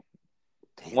out of here.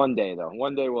 Damn. One day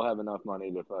we'll have enough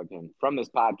money to fucking from this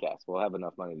podcast. We'll have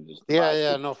enough money to just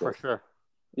for sure.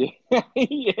 Yeah,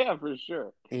 yeah, for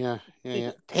sure. Yeah.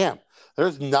 Damn,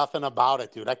 there's nothing about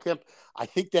it, dude. I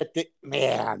think that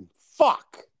man,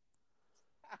 fuck.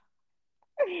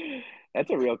 That's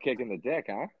a real kick in the dick,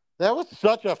 huh? That was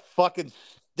such a fucking.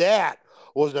 That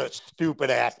was a stupid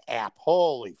ass app.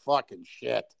 Holy fucking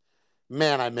shit.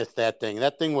 Man, I missed that thing.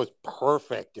 That thing was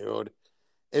perfect, dude.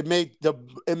 It made the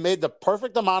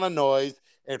perfect amount of noise.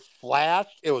 It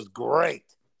flashed. It was great.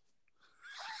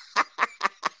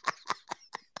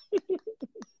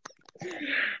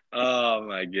 Oh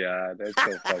my god, that's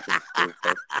so fucking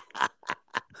stupid.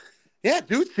 Yeah,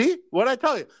 dude. See what I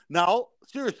tell you? Now,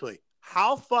 seriously,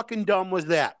 how fucking dumb was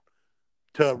that?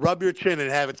 To rub your chin and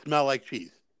have it smell like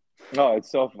cheese. Oh, it's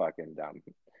so fucking dumb.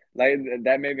 Like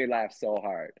that made me laugh so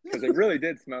hard because it really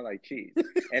did smell like cheese,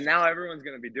 and now everyone's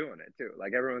gonna be doing it too.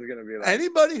 Like everyone's gonna be like,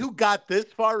 anybody who got this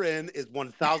far in is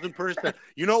 1,000%.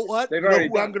 You know what? They've you know already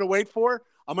who done I'm gonna wait for?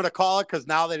 I'm gonna call it because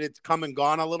now that it's come and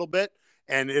gone a little bit,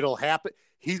 and it'll happen.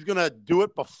 He's gonna do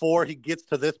it before he gets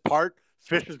to this part.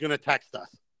 Fish is gonna text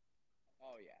us.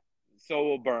 Oh So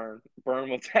will Burn. Burn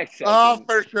will text us. Oh,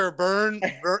 for sure. Burn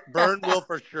will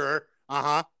for sure.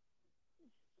 Uh-huh.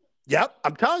 Yep.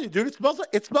 I'm telling you, dude, it smells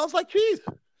like cheese.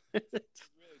 It really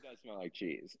does smell like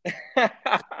cheese.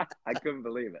 I couldn't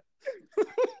believe it.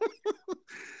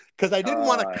 Because I didn't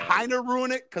want to kind of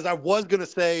ruin it, because I was going to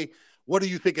say, what do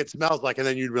you think it smells like? And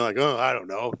then you'd be like, oh, I don't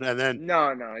know. And then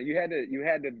no, you had to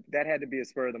that had to be a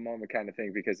spur of the moment kind of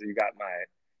thing, because you got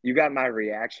my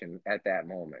reaction at that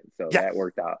moment. So that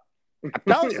worked out. I'm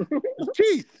telling you, it's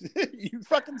cheese. You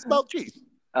fucking smell cheese.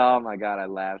 Oh my God, I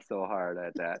laughed so hard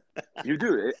at that. You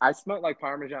do. I smelled like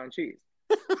Parmesan cheese.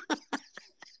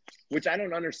 Which I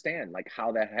don't understand, like,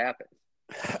 how that happens.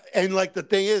 And like the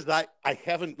thing is, I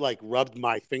haven't like rubbed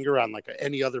my finger on like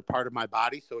any other part of my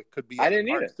body, so it could be. I didn't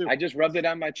either. Too. I just rubbed it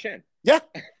on my chin. Yeah.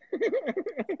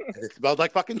 It smells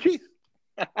like fucking cheese.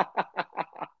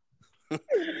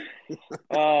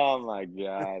 Oh my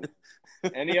God.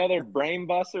 Any other brain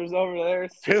busters over there?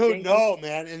 Dude, no,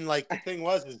 man. And like the thing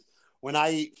is when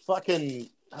I fucking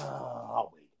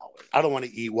I'll wait. I don't want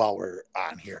to eat while we're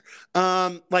on here.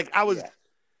 Like I was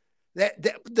that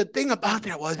the thing about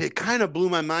that was it kind of blew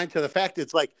my mind to the fact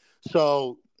it's like,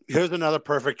 so here's another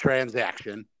perfect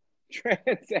transaction.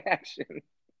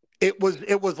 It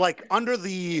was like under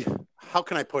the, how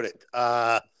can I put it?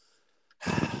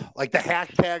 Like the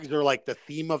hashtags or like the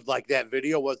theme of like that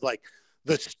video was like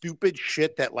the stupid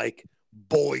shit that like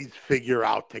boys figure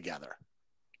out together.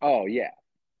 Oh yeah.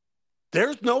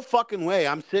 There's no fucking way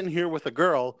I'm sitting here with a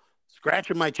girl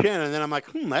scratching my chin and then I'm like,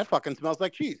 that fucking smells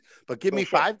like cheese. But give me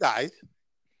 5 guys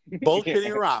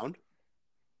bullshitting around.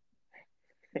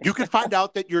 You can find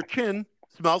out that your chin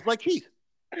smells like cheese.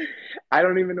 I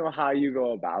don't even know how you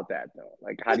go about that though.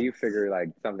 Like, how do you figure like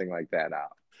something like that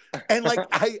out? And like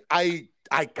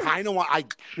I kind of want, I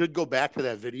should go back to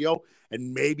that video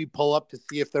and maybe pull up to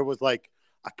see if there was like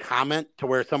a comment to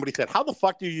where somebody said, how the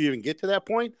fuck do you even get to that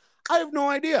point? I have no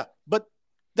idea. But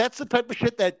that's the type of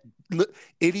shit that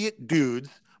idiot dudes,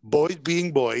 boys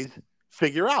being boys,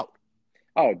 figure out.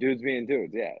 Oh, dudes being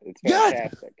dudes. Yeah. It's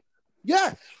fantastic.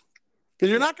 Yes. Because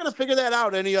you're not going to figure that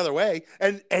out any other way.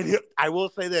 And I will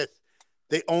say this.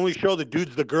 They only show the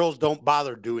dudes, the girls don't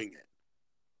bother doing it.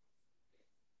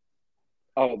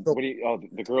 Oh,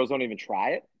 the girls don't even try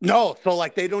it? No, so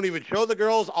like they don't even show the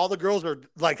girls. All the girls are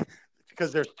like,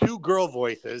 because there's 2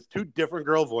 different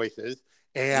girl voices,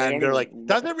 and they're like,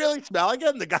 does it really smell like it?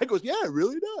 And the guy goes, yeah, it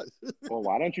really does. Well,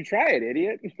 why don't you try it,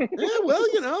 idiot? Yeah,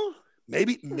 well,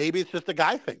 maybe it's just a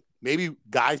guy thing. Maybe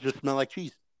guys just smell like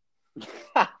cheese.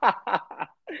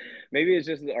 Maybe it's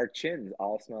just our chins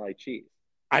all smell like cheese.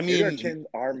 I mean, our chins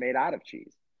are made out of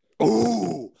cheese.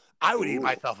 Ooh, I would eat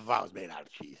myself if I was made out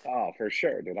of cheese. Oh, for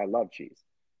sure, dude. I love cheese.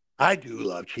 I do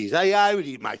love cheese. I would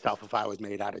eat myself if I was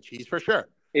made out of cheese, for sure.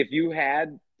 If you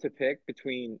had to pick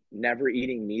between never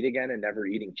eating meat again and never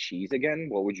eating cheese again,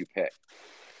 what would you pick?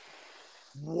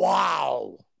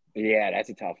 Wow. Yeah, that's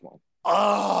a tough one.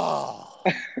 Oh.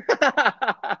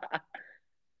 I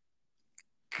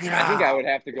think I would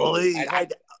have to go.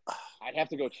 I'd have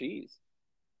to go cheese.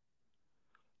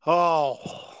 Oh,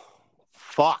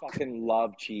 fuck. I fucking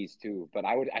love cheese too, but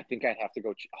I think I'd have to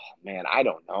go. Oh man, I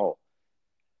don't know.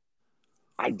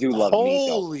 I do love meat.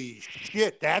 Holy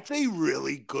shit, that's a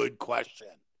really good question.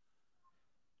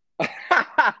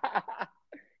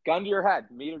 Gun to your head,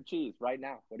 meat or cheese right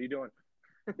now. What are you doing?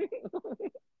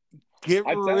 Get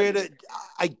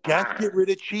rid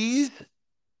of cheese.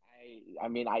 I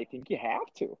mean, I think you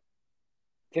have to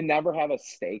never have a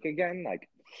steak again. Like,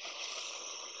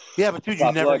 yeah, but dude,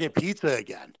 you never get pizza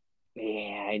again.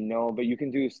 Yeah, I know, but you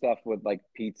can do stuff with like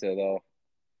pizza though.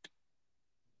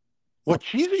 What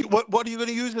cheese? What are you going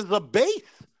to use as a base?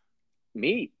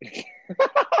 Meat.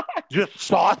 Just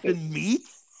sauce and meat.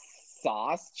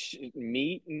 Sauce,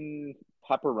 meat, and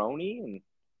pepperoni, and.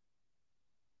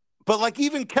 But like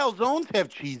even calzones have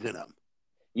cheese in them.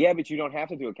 Yeah, but you don't have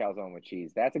to do a calzone with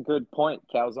cheese. That's a good point.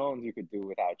 Calzones you could do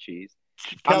without cheese.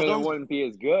 Calzones, I mean, it wouldn't be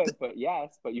as good, but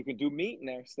yes, but you could do meat in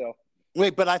there still.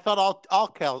 Wait, but I thought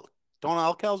don't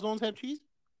all calzones have cheese?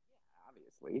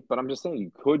 Obviously, but I'm just saying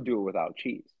you could do it without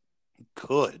cheese.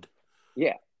 Could.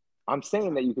 Yeah, I'm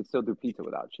saying that you could still do pizza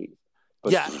without cheese.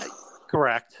 But, yeah,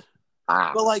 correct.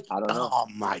 But like, I don't know. Oh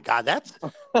my God, that's.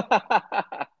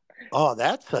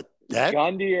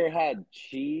 Gun to your head,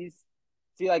 cheese.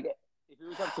 See, like if it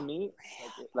was up to me,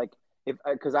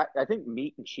 because I think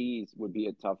meat and cheese would be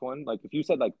a tough one. Like if you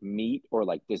said like meat or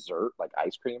like dessert, like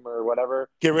ice cream or whatever,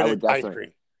 get rid of ice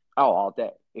cream. Oh, all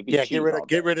day. Get rid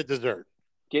of dessert.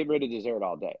 Get rid of dessert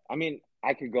all day. I mean,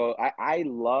 I could go. I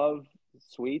love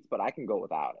sweets, but I can go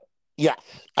without it. Yes,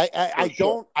 I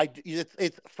don't.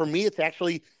 It's for me. It's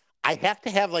actually I have to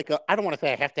have like I don't want to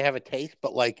say I have to have a taste,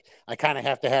 but like I kind of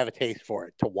have to have a taste for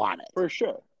it to want it. For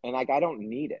sure. And like I don't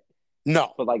need it.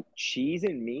 No. But like cheese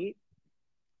and meat,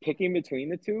 picking between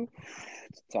the two,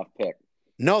 it's a tough pick.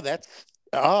 No, that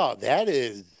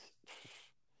is,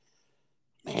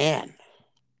 man,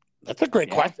 that's a great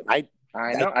question. I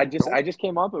know. I just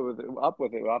came up with it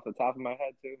off the top of my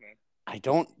head too, man. I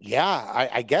don't. Yeah,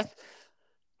 I guess.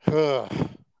 You're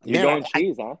going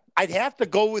cheese, huh? I'd have to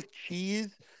go with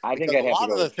cheese. I think a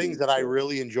lot of the things that I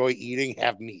really enjoy eating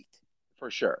have meat. For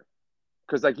sure.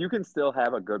 Because like you can still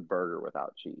have a good burger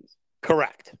without cheese.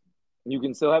 Correct. You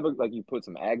can still have you put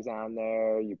some eggs on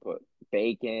there, you put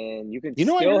bacon, you can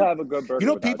still have a good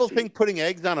burger. People think putting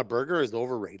eggs on a burger is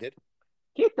overrated.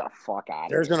 Get the fuck out of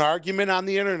here. There's an argument on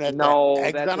the internet that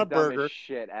eggs on a burger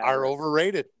are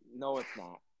overrated. No, it's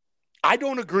not. I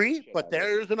don't agree, but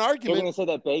there's an argument. You're going to say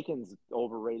that bacon's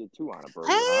overrated too on a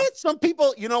burger, Some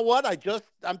people, you know what?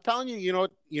 I'm telling you,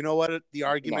 you know what the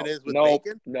argument is with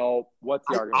bacon? No, what's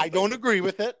the argument? I don't agree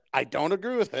with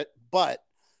it. But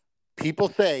people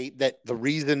say that the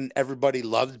reason everybody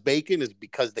loves bacon is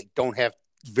because they don't have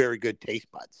very good taste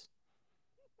buds.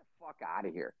 Get the fuck out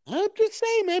of here. I'm just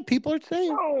saying, man. People are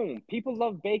saying. No, people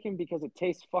love bacon because it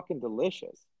tastes fucking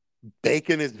delicious.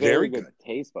 Bacon is very good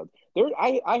taste buds.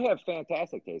 I have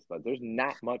fantastic taste buds. There's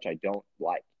not much I don't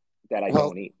like that I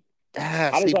don't eat.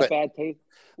 How does that bad taste?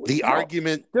 The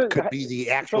argument could be the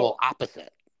actual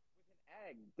opposite.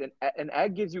 An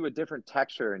egg gives you a different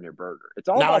texture in your burger. It's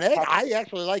all about an egg. I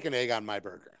actually like an egg on my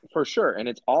burger. For sure. And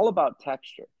it's all about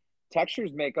texture.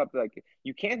 Textures make up,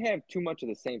 you can't have too much of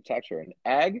the same texture. An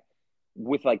egg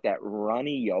with that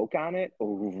runny yolk on it.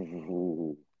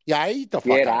 Ooh. Yeah, I eat the fuck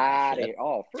Get out of here.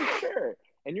 Oh, for sure.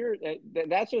 And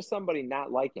that's just somebody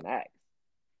not liking eggs.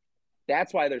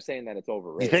 That's why they're saying that it's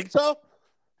overrated. You think so?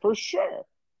 For sure.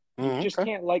 You just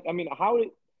can't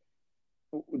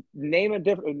name a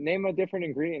different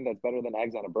ingredient that's better than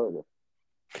eggs on a burger.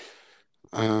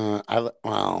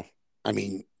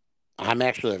 I'm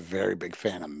actually a very big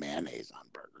fan of mayonnaise on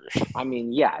burgers.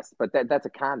 Yes, but that's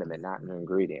a condiment, not an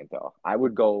ingredient, though. I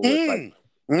would go with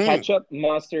ketchup,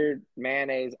 mustard,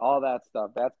 mayonnaise, all that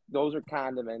stuff. Those are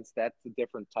condiments. That's a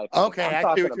different type of Okay,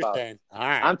 I see what you're saying. All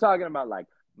right. I'm talking about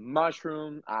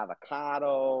mushroom,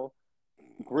 avocado,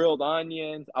 grilled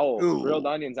onions. Grilled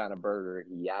onions on a burger.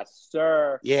 Yes,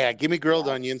 sir. Yeah, give me grilled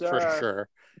onions for sure.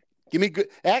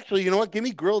 Actually, you know what? Give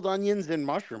me grilled onions and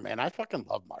mushroom, man. I fucking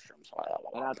love mushrooms.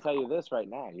 And I'll tell you this right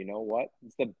now. You know what?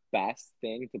 It's the best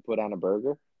thing to put on a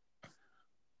burger.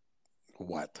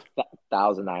 What?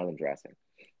 Thousand Island dressing.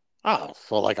 Oh,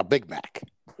 so like a Big Mac.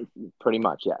 Pretty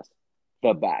much, yes.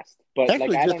 The best. But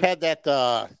actually just had that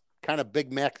kind of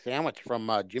Big Mac sandwich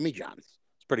from Jimmy John's.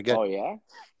 It's pretty good. Oh, yeah?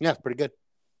 Yeah, it's pretty good.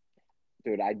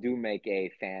 Dude, I do make a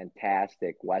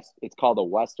fantastic it's called a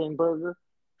Western burger.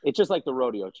 It's just like the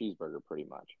rodeo cheeseburger, pretty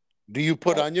much. Do you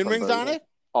put onion rings on it?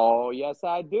 Oh, yes,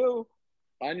 I do.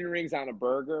 Onion rings on a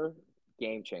burger,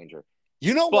 game changer.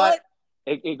 You know what?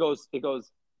 It goes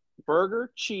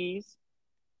burger, cheese,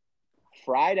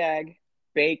 fried egg,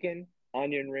 bacon,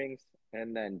 onion rings,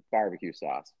 and then barbecue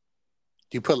sauce.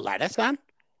 Do you put lettuce on?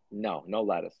 No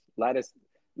lettuce. Lettuce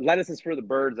is for the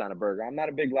birds on a burger. I'm not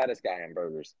a big lettuce guy on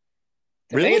burgers.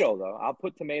 Tomato, though. I'll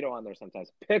put tomato on there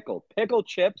sometimes. Pickle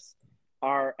chips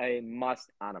are a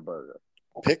must on a burger.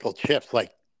 Pickle chips,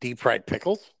 like deep fried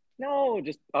pickles? No,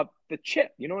 just the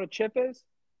chip. You know what a chip is?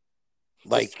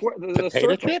 Like the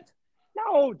potato chip?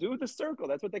 No, dude, the circle.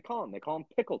 That's what they call them. They call them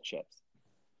pickle chips.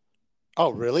 Oh,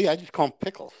 really? I just call them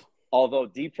pickles. Although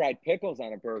deep fried pickles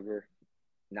on a burger,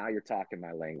 now you're talking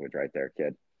my language right there,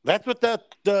 kid. That's what the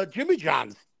Jimmy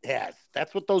John's has.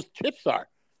 That's what those chips are.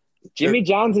 Jimmy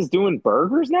John's is doing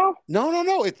burgers now?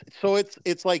 No.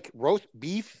 It's like roast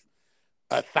beef,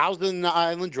 Thousand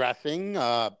Island dressing,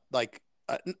 or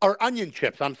onion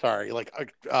chips. I'm sorry, like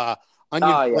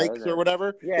onion flakes or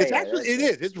whatever. Yeah, it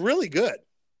is. It's really good.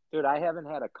 Dude, I haven't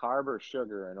had a carb or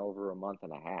sugar in over a month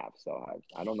and a half, so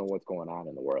I don't know what's going on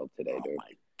in the world today, dude. Oh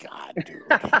my god,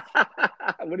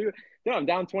 dude! Dude, I'm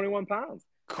down 21 pounds.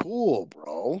 Cool,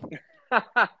 bro.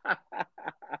 I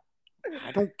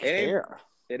don't care.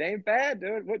 It ain't bad,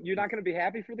 dude. What? You're not gonna be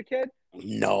happy for the kid?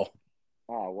 No.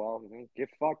 Oh well, get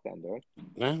fucked then, dude.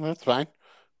 Yeah, that's fine.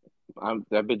 All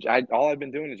I've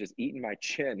been doing is just eating my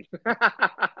chin.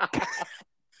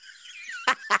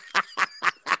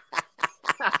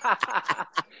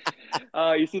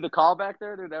 You see the call back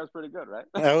there, dude? That was pretty good, right?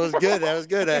 That was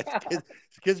good. This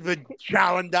kid's been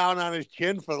chowing down on his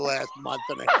chin for the last month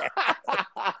and a half.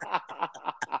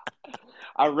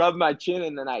 I rub my chin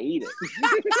and then I eat it.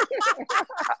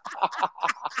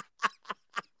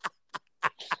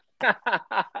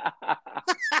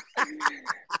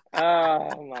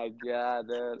 god,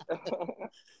 dude.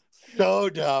 So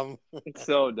dumb.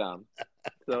 So dumb.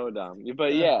 So dumb.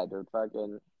 But yeah, dude,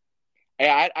 fucking.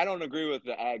 Hey, I don't agree with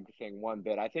the egg thing one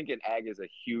bit. I think an egg is a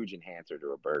huge enhancer to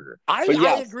a burger. But I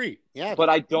yes, agree. Yeah. but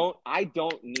I don't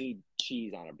need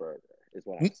cheese on a burger, is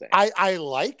what I'm saying. I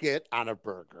like it on a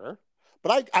burger,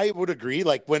 but I would agree.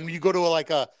 Like when you go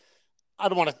to I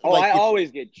don't want to. Oh, Like I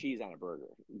always get cheese on a burger.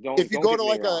 if you Don't go get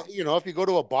to me wrong. if you go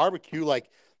to a barbecue, like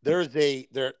they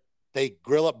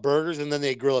grill up burgers and then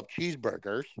they grill up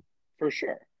cheeseburgers. For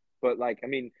sure. But like, I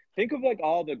mean, think of like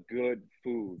all the good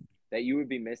food that you would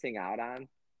be missing out on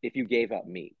if you gave up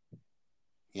meat.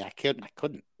 Yeah, I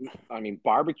couldn't. I mean,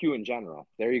 barbecue in general.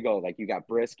 There you go. Like you got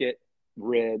brisket,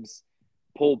 ribs,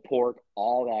 pulled pork,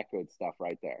 all that good stuff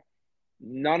right there.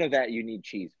 None of that you need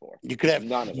cheese for. You could have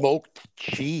None of it. smoked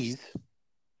cheese.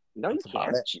 No, you That's about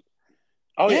can't. it.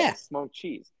 Oh yeah, Yeah. smoked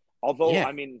cheese. Although, Yeah.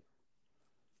 I mean,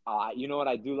 you know what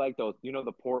I do like those. You know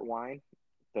the port wine,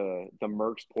 the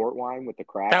Merck's port wine with the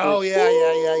crackers. Oh yeah,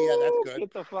 yeah. That's good.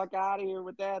 Get the fuck out of here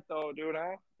with that, though, dude.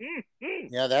 Huh?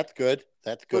 Yeah, that's good.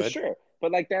 That's For good. sure.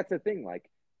 But like, that's the thing. Like,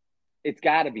 it's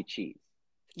got to be cheese.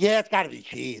 Yeah, it's got to be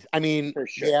cheese. I mean, For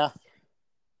sure. Yeah.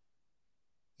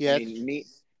 Yeah. I mean, meat.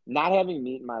 Not having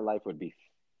meat in my life would be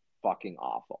fucking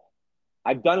awful.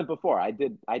 I've done it before. I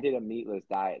did a meatless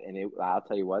diet, and I'll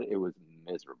tell you what, it was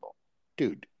miserable.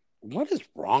 Dude, what is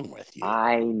wrong with you?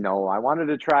 I know. I wanted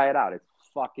to try it out. It's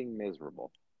fucking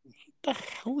miserable. What the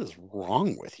hell is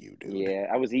wrong with you, dude? Yeah,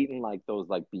 I was eating like those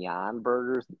like Beyond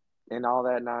burgers and all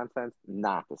that nonsense.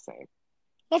 Not the same.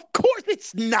 Of course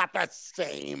it's not the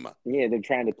same. Yeah, they're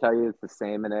trying to tell you it's the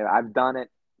same, and I've done it.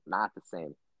 Not the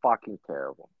same. Fucking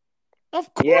terrible.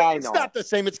 Of course Yeah, I it's know. not the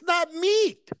same. It's not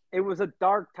meat. It was a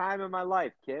dark time in my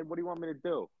life, kid. What do you want me to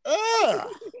do? Ugh.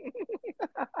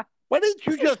 Why didn't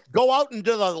you just go out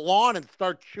into the lawn and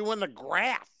start chewing the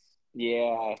grass?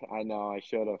 Yeah, I know. I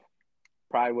should have.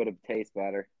 Probably would have tasted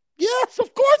better. Yes,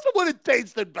 of course it would have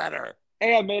tasted better.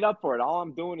 Hey, I made up for it. All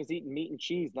I'm doing is eating meat and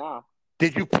cheese now.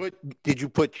 Did you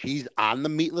put cheese on the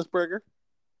meatless burger?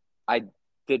 I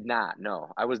did not.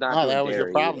 No, I was not. Oh, doing that was your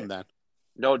dairy problem either. then.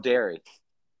 No dairy.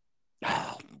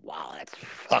 Oh, wow, that's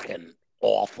fucking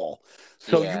awful.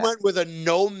 So Yeah. you went with a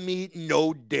no meat,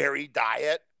 no dairy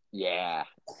diet? Yeah.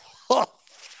 Oh,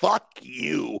 fuck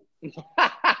you.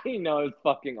 I know, it's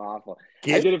fucking awful.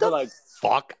 Get I did it the for like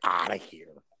fuck out of here.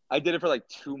 I did it for like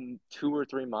two or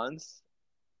 3 months.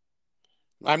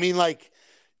 I mean, like,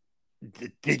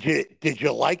 did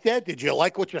you like that? Did you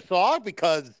like what you saw?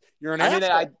 Because you're an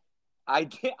asshole. I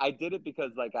did it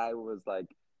because like I was like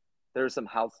there was some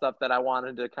health stuff that I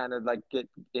wanted to kind of like get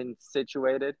in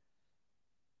situated,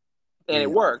 and it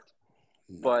worked,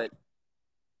 but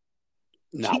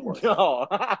not worth no.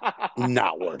 it.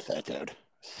 Not worth it, dude.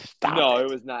 Stop no, it. it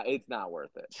was not. It's not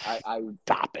worth it. I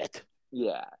Stop it.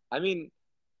 Yeah, I mean,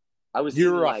 I was.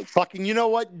 You're like, fucking. You know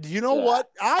what? You know what?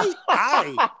 I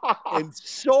am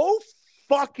so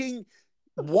fucking.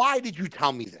 Why did you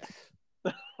tell me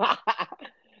this?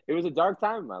 It was a dark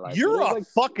time in my life. You're a like,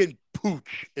 fucking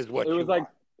pooch, is what it you was are. like.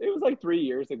 It was like 3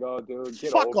 years ago, dude.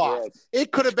 Get Fuck over off. it.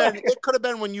 It could have been. It could have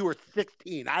been when you were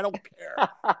 16. I don't care.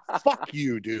 Fuck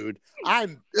you, dude.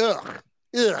 I'm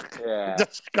Yeah.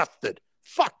 disgusted.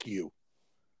 Fuck you.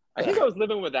 I think I was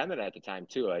living with Emmett at the time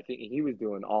too. I think he was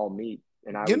doing all meat,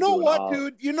 and I. You know was what,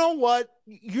 dude? You know what?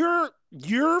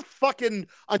 You're fucking.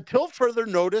 Until further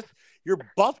notice, your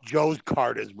Buff Joe's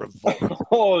card is revoked.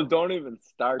 Oh, don't even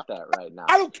start that right now.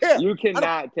 I don't care. You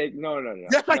cannot take. No.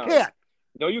 Yes, I can.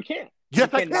 No, you can't. Yes,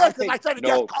 I can. Because I said it.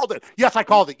 Yes, called it. Yes, I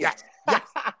called it. Yes.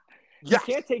 You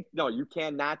can't take. No, you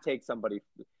cannot take somebody.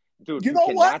 Dude, you know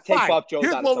what? Take Fine. Buff Joe's.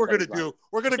 Here's what we're gonna life. do.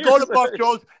 We're gonna go to Buff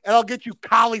Joe's, and I'll get you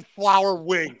cauliflower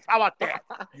wings. How about that?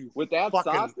 With that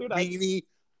sauce, dude.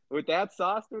 With that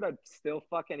sauce, dude, I'd still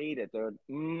fucking eat it, dude.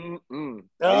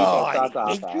 Oh, I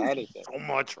hate you so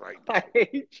much right now. I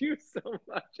hate you so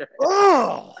much. Right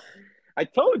oh. I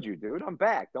told you, dude. I'm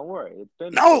back. Don't worry. It's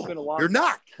been a long you're time.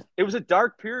 not. It was a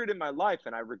dark period in my life,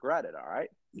 and I regret it. All right.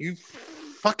 You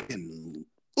fucking.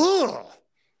 Ugh.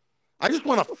 I just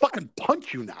want to fucking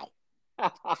punch you now.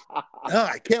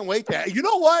 I can't wait to. You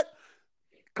know what?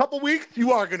 Couple weeks,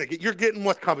 you're getting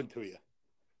what's coming to you.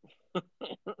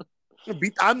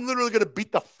 I'm literally gonna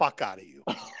beat the fuck out of you.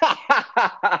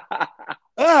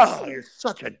 Oh, you're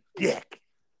such a dick.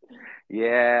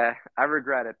 Yeah, I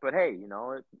regret it, but hey, you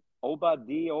know it. Oba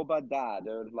di, oba da,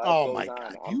 dude. Life oh goes my on.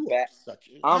 god, I'm back.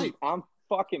 I'm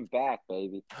fucking back,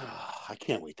 baby. I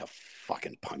can't wait to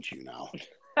fucking punch you now.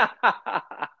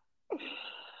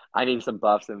 I need some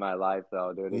buffs in my life,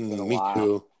 though, dude. It's been a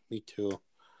while. Me too.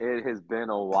 It has been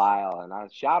a while,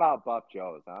 and shout out Buff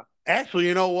Joe's, huh? Actually,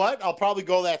 you know what? I'll probably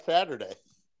go that Saturday.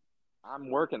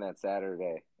 I'm working that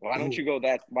Saturday. Why don't Ooh. you go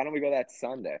that? Why don't we go that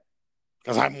Sunday?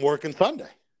 Because I'm working Sunday.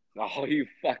 Oh, you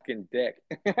fucking dick!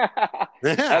 Yeah,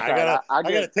 That's all right. I'll I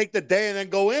gotta get take the day and then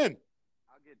go in.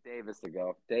 Davis to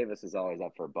go. Davis is always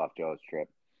up for a Buff Joe's trip.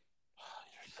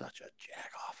 You're such a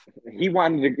jack off. He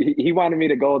wanted me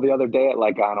to go the other day at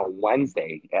like on a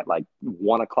Wednesday at like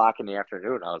 1 o'clock in the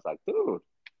afternoon. I was like, dude.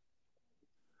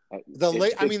 The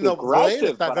aggressive,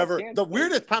 latest I've but I ever, can't the say-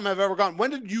 weirdest time I've ever gone.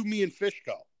 When did you, me, and Fish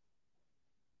go?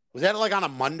 Was that like on a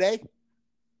Monday?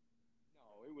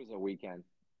 No, it was a weekend.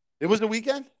 It was a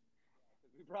weekend?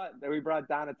 We brought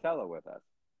Donatello with us.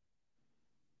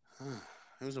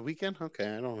 It was a weekend?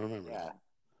 Okay, I don't remember Yeah. that.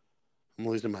 I'm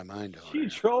losing my mind over She here.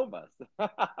 drove us.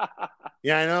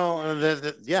 Yeah, I know.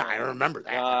 Yeah, I remember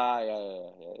that. Yeah.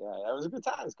 That was good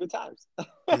times. Good times.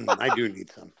 I do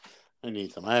need some. I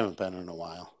need some. I haven't been in a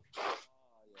while.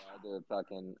 Yeah, dude,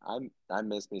 I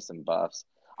miss me some Buffs.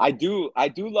 I do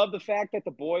love the fact that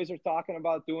the boys are talking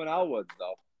about doing Elwoods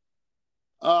though.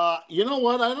 You know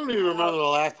what? I don't even remember the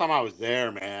last time I was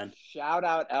there, man. Shout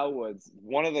out Elwoods,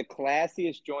 one of the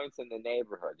classiest joints in the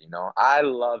neighborhood. You know, I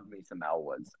love me some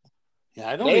Elwoods. Yeah,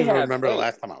 I don't even remember the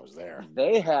last time I was there.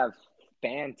 They have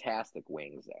fantastic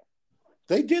wings there.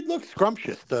 They did look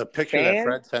scrumptious. The picture that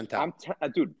Fred sent out.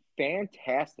 Dude,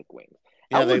 fantastic wings.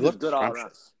 Yeah, Elwoods they look good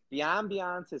scrumptious. all around. The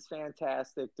ambiance is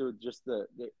fantastic, dude. Just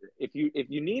if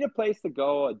you need a place to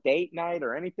go, a date night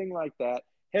or anything like that,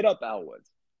 hit up Elwoods.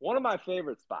 One of my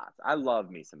favorite spots. I love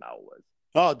me some Elwoods.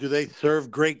 Oh, do they serve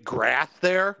great grass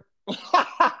there?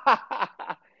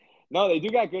 No, they do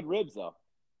got good ribs though.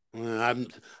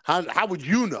 How would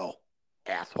you know,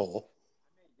 asshole?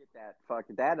 Get that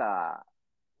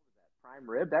prime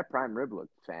rib. That prime rib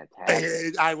looked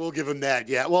fantastic. I will give him that.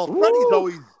 Yeah. Well,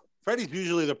 Freddie's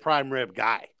usually the prime rib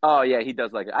guy. Oh yeah, he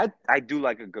does like it. I do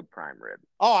like a good prime rib.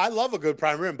 Oh, I love a good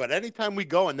prime rib, but anytime we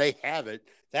go and they have it,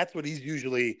 that's what he's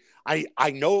usually.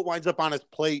 I know it winds up on his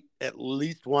plate at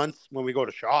least once when we go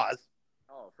to Shaw's.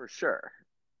 Oh, for sure.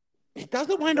 It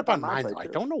doesn't wind up on mine though. I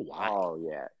don't know why. Oh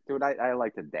yeah, dude, I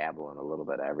like to dabble in a little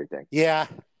bit of everything. Yeah.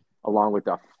 Along with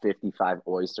the 55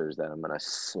 oysters that I'm gonna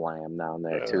slam down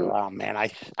there too. Oh man,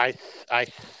 I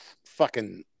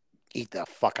fucking eat the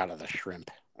fuck out of the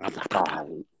shrimp. I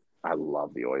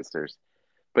love the oysters,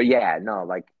 but yeah, no,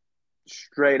 like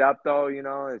straight up though, you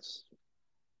know, it's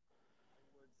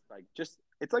like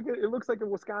it looks like a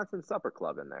Wisconsin supper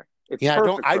club in there. It's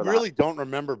I really don't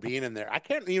remember being in there. I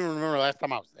can't even remember the last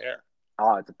time I was there.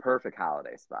 Oh, it's a perfect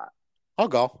holiday spot. I'll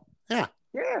go. Yeah.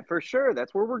 Yeah, for sure.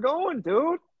 That's where we're going,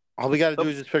 dude. All we got to do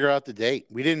is just figure out the date.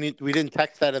 We didn't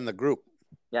text that in the group.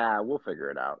 Yeah, we'll figure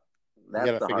it out.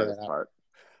 That's the hardest part.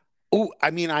 Oh,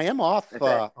 I mean, I am off.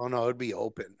 Oh no, it'd be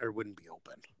open or wouldn't be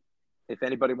open. If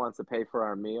anybody wants to pay for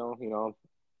our meal, you know,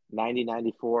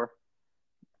 $90.94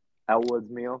 Elwoods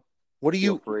meal. What do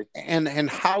you free. And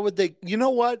how would they? You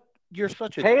know what? You're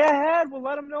such a pay ahead. We'll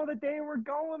let them know the day we're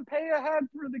going. Pay ahead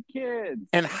for the kids.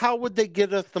 And how would they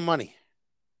get us the money?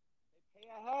 They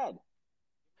pay ahead.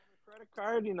 Credit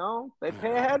card, you know, they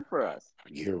pay ahead for us.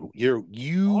 You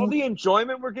all the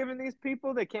enjoyment we're giving these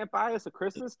people, they can't buy us a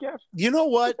Christmas gift. You know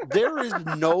what? There is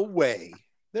no way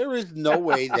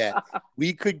that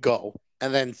we could go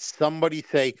and then somebody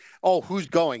say, "Oh, who's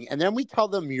going?" And then we tell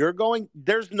them you're going.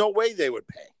 There's no way they would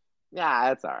pay. Yeah,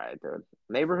 that's all right, dude.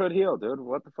 Neighborhood heel, dude.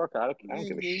 What the fuck? I don't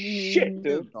give a shit,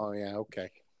 dude. Oh yeah, okay.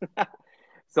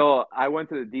 So I went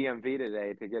to the DMV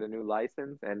today to get a new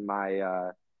license, and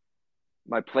my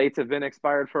plates have been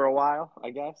expired for a while,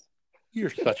 I guess. You're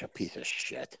such a piece of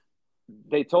shit.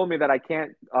 They told me that I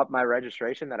can't up my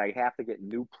registration, that I have to get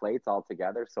new plates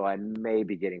altogether, so I may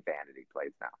be getting vanity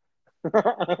plates now.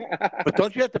 But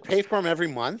don't you have to pay for them every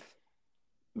month?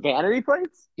 Vanity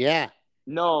plates? Yeah.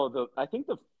 No, I think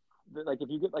like if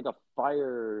you get like a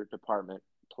fire department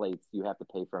plates, you have to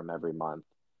pay for them every month.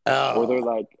 Oh. Or they're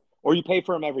like, or you pay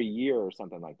for them every year or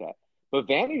something like that. But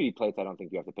vanity plates, I don't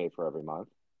think you have to pay for every month.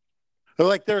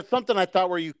 Like there's something I thought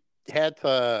where you had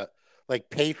to like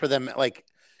pay for them, like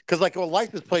because like a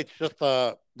license plate's just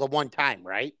the one time,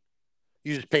 right?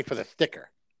 You just pay for the sticker.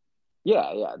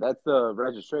 Yeah, that's the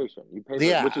registration. You pay.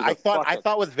 Which is I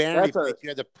thought with vanity plates you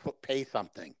had to pay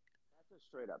something. That's a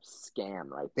straight up scam,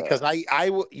 right there. Because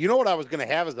you know what I was going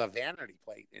to have as a vanity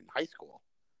plate in high school.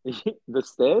 The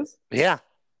Stiz? Yeah.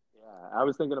 Yeah, I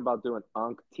was thinking about doing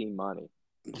T-Money.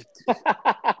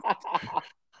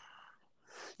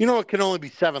 You know, it can only be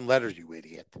 7 letters, you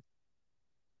idiot. Can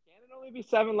it only be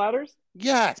 7 letters?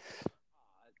 Yes. Oh,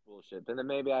 that's bullshit. And then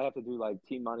maybe I have to do like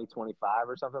T Money 25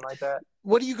 or something like that.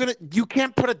 What are you gonna? You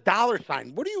can't put a dollar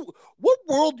sign. What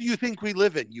world do you think we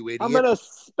live in, you I'm idiot? gonna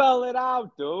spell it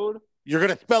out, dude. You're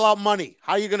gonna spell out money.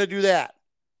 How are you gonna do that?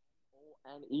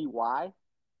 Oney.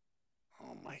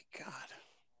 Oh my god!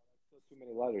 Still too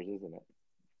many letters, isn't it?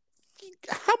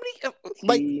 How many?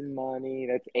 Like T Money.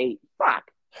 That's 8.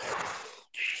 Fuck.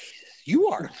 Jesus, you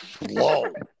are slow.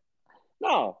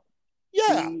 No.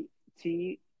 Yeah.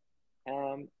 T-M-O-N-E-Y.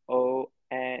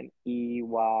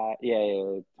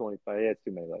 Yeah, 25. Yeah, it's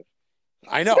too many letters.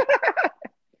 I know.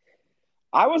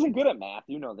 I wasn't good at math.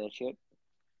 You know that shit.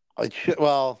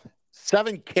 Well,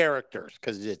 7 characters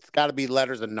because it's got to be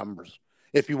letters and numbers.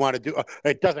 If you want to do,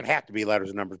 it doesn't have to be letters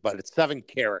and numbers, but it's 7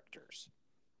 characters.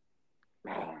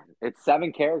 Man, it's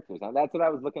 7 characters. And that's what I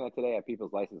was looking at today at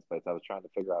people's license plates. I was trying to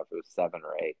figure out if it was 7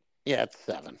 or 8. Yeah, it's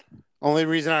 7. Only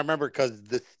reason I remember because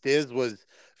the Stiz was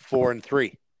 4 and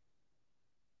 3,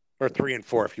 or 3 and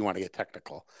 4 if you want to get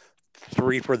technical.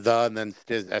 3 for the, and then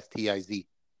Stiz STIZ.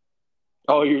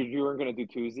 Oh, you weren't gonna do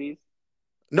twosies?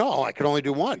 No, I can only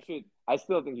do one. I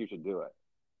still think you should do it.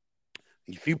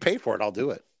 If you pay for it, I'll do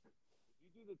it.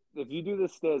 If you do the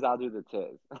Stiz, I'll do the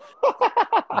Tiz.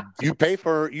 You pay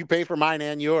for mine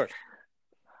and yours.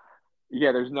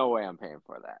 Yeah, there's no way I'm paying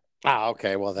for that. Ah,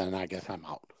 okay. Well, then I guess I'm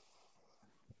out.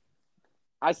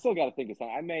 I still got to think of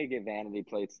something. I may get vanity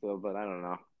plates still, but I don't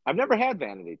know. I've never had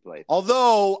vanity plates.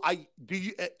 Although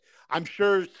I'm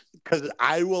sure because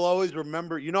I will always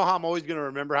remember. You know how I'm always going to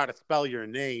remember how to spell your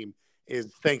name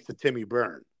is thanks to Timmy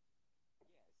Byrne.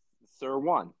 Sir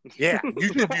One. Yeah, you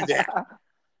should do that.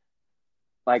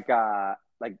 like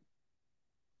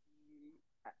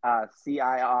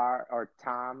CIR or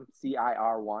Tom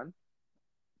CIR1.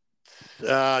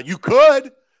 You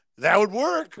could. That would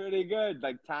work. Pretty good.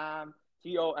 Like Tom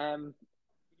TOM.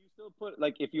 Can you still put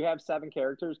like if you have 7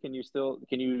 characters? Can you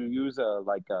use a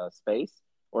space,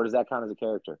 or does that count as a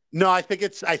character? No, I think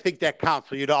that counts.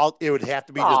 So it would have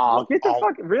to be just. Oh, get the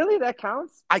fuck! Really? That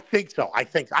counts? I think so.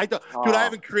 Dude, I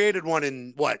haven't created one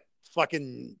in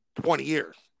fucking 20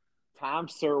 years. Tom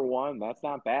Sir One. That's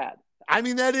not bad. I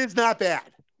mean, that is not bad.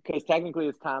 Because technically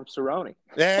it's Tom Cerrone.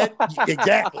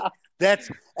 Exactly.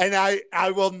 And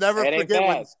I will never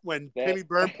forget when Timmy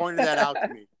Byrne pointed that out to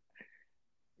me.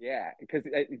 Yeah,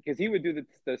 because he would do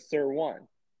the Sir One.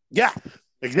 Yeah,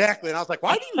 exactly. And I was like,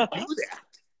 why do you do that?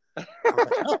 I was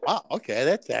like, oh, wow, okay,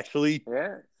 that's actually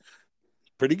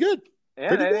pretty good.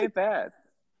 Yeah, that ain't bad.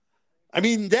 I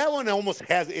mean, that one almost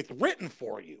it's written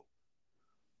for you.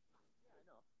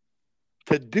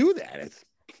 To do that,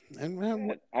 we're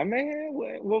gonna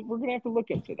have to look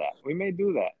into that. We may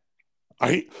do that.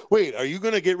 Are you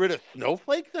gonna get rid of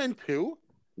Snowflake then too?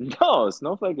 No,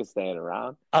 Snowflake is staying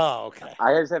around. Oh, okay.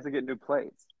 I just have to get new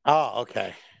plates. Oh,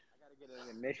 okay. I gotta get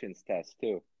an emissions test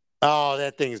too. Oh,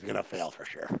 that thing is gonna fail for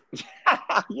sure.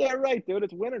 Yeah, right, dude.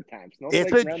 It's wintertime.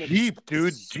 It's a Jeep,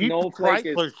 dude. Jeep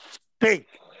Chrysler stink.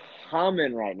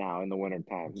 Humming right now in the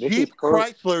wintertime. Jeep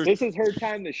Chrysler. This is her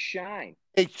time to shine.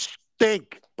 They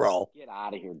stink, bro. Get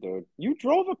out of here, dude. You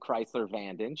drove a Chrysler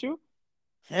van, didn't you?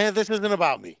 Yeah, this isn't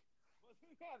about me.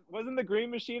 Wasn't the Green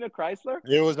Machine a Chrysler?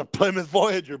 It was a Plymouth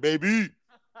Voyager, baby.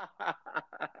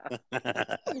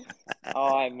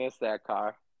 Oh, I miss that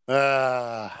car.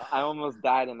 I almost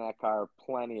died in that car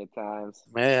plenty of times.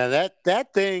 Man,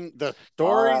 that thing, the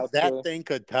stories that thing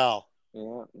could tell.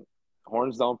 Yeah,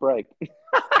 horns don't break.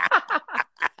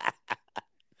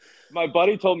 My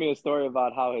buddy told me a story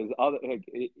about how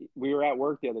we were at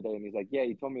work the other day, and he's like, yeah,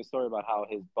 he told me a story about how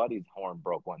his buddy's horn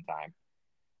broke one time.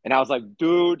 And I was like,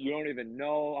 dude, you don't even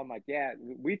know. I'm like, yeah,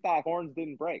 we thought horns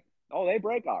didn't break. Oh, they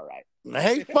break all right.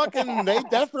 They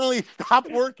definitely stopped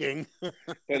working. But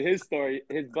his story,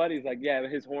 his buddy's like, yeah,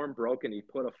 his horn broke and he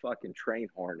put a fucking train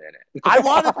horn in it. I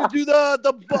wanted to do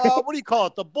the what do you call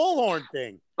it? The bullhorn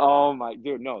thing. Oh my,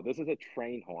 dude, no, this is a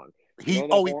train horn. He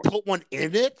put one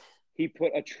in it? He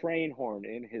put a train horn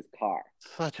in his car.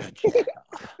 Such a jerk.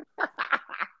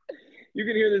 You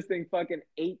can hear this thing fucking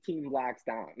 18 blocks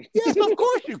down. Yes, of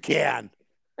course you can.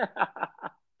 That's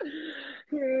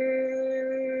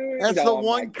the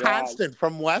one constant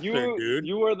from Western, dude.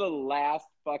 You are the last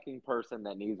fucking person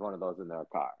that needs one of those in their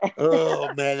car.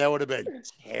 Oh, man, that would have been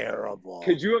terrible.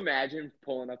 Could you imagine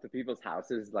pulling up to people's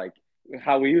houses, like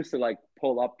how we used to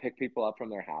pick people up from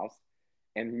their house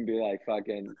and be like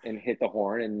fucking and hit the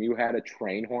horn, and you had a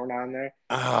train horn on there?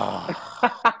 Oh.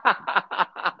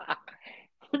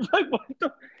 Like,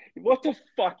 what the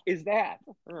fuck is that?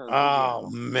 Oh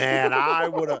man,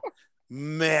 that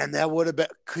would have been.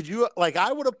 Could you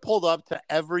I would have pulled up to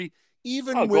every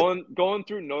going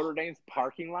through Notre Dame's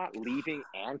parking lot, leaving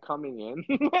and coming in.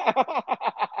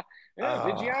 Yeah,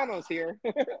 Oh, Vigiano's here.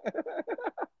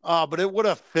 oh, but it would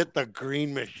have fit the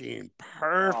green machine Oh,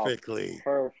 perfectly.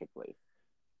 perfectly.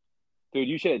 Dude,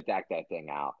 you should have decked that thing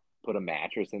out. Put a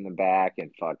mattress in the back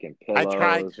and fucking I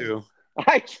tried pillows. And to.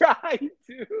 I tried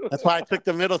to. That's why I took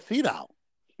the middle seat out.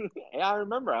 Yeah, I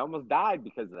remember. I almost died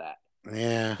because of that.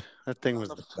 Yeah, that thing On was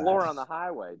the the floor on best. the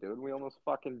highway, dude. We almost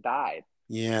fucking died.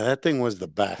 Yeah, that thing was the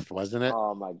best, wasn't it?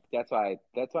 Oh my! That's why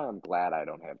I'm glad I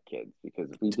don't have kids because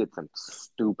we did some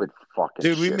stupid fucking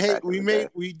Dude, shit back in the day.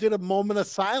 we did a moment of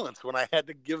silence when I had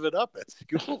to give it up at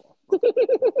school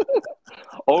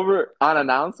Over on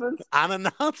announcements. on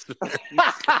announcement.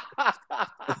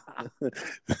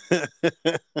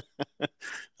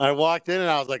 I walked in and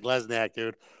I was like, Lesnack,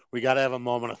 dude, we got to have a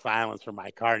moment of silence for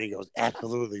my car. And he goes,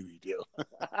 absolutely, we do.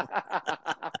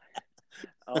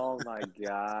 Oh my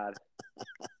god!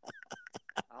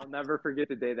 I'll never forget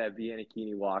the day that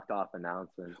Bianchini walked off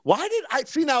announcements. Why did I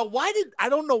see now? Why did I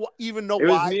don't know even know It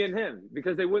was why? me and him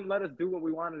because they wouldn't let us do what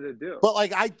we wanted to do. But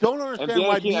like, I don't understand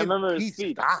why Bianchini, I me and remember his he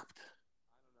speech. stopped.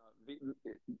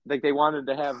 Like they wanted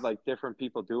to have like different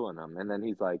people doing them, and then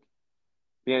he's like,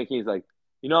 Bianchini's like,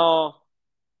 you know, I'm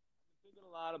thinking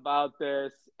a lot about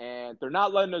this, and they're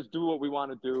not letting us do what we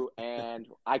want to do, and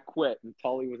I quit. And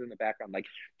Tully was in the background, like,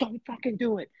 don't fucking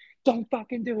do it, don't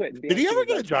fucking do it. And Did he ever Bianchini's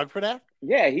get a like, drug for that?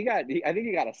 yeah, I think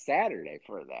he got a Saturday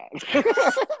for that.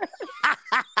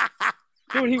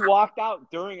 Dude, he walked out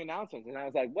during announcements, and I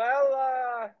was like,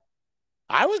 well,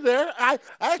 I was there. I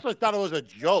actually thought it was a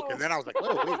joke, and then I was like,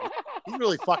 oh, wait, he's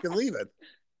really fucking leaving.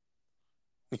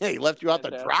 Yeah, he left you out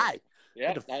to dry.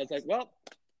 Yeah, I was like, well,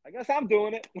 I guess I'm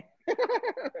doing it.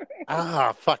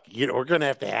 Ah, fuck. We're gonna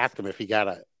have to ask him if he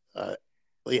got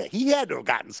yeah, he had to have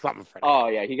gotten something for that. Oh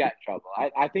yeah, he got in trouble.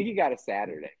 I think he got a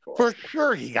Saturday For it.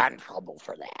 sure, he got in trouble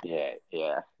for that.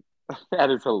 Yeah.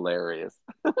 That is hilarious.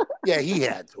 Yeah, he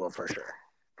had to for sure.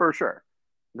 For sure,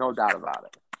 no doubt about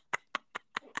it.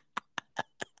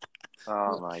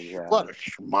 Oh my god! What a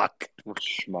schmuck! What a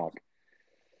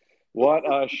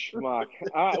schmuck!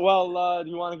 All right, well, do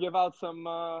you want to give out some?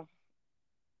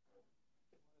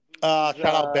 Shout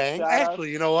out Bang. Actually,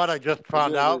 you know what? I just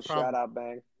found out from shout out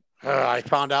Bang. I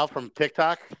found out from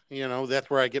TikTok. You know,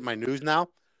 that's where I get my news now.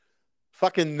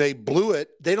 Fucking, they blew it.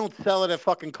 They don't sell it at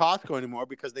fucking Costco anymore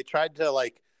because they tried to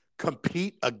like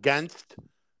compete against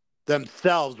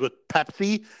themselves with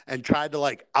Pepsi and tried to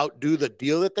like outdo the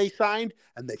deal that they signed,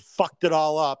 and they fucked it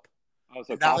all up. Oh,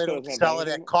 so now they don't sell it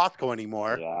at Costco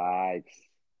anymore. Yikes!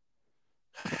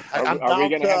 Are we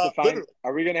gonna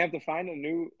have to find a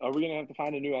new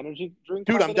energy drink?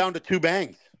 Dude, company? I'm down to 2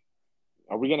 Bangs.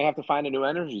 Are we gonna have to find a new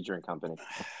energy drink company?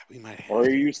 We might have. Or are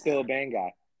you still a Bang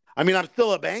guy? I mean, I'm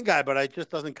still a Bang guy, but it just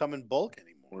doesn't come in bulk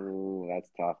anymore. Ooh, that's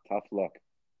tough. Tough look.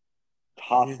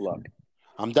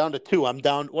 I'm down to 2.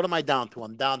 What am I down to?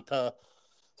 I'm down to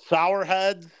Sour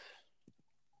Heads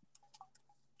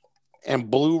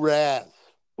and Blue Raz.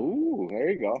 Ooh, there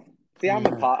you go. See, I'm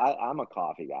a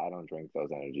coffee guy. I don't drink those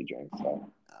energy drinks.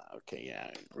 So. Okay,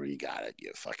 yeah, you got it,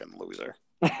 you fucking loser.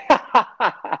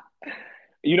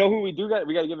 You know who we do got?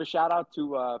 We got to give a shout out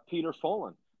to Peter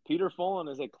Folan. Peter Folan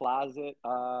is a closet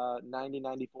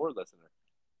 9094 listener.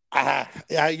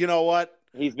 Yeah, you know what?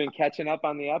 He's been catching up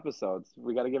on the episodes.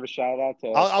 We got to give a shout out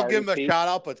to. I'll give him a shout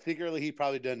out, but secretly he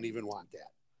probably didn't even want that.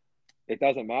 It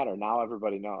doesn't matter. Now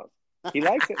everybody knows. He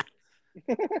likes it.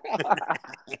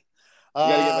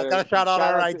 Got to shout out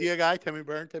our idea guy, Timmy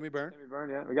Byrne.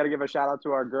 Yeah. We got to give a shout out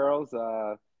to our girls,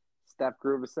 Steph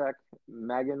Grubasek.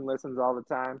 Megan listens all the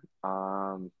time.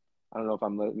 I don't know if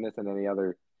I'm missing any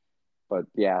other, but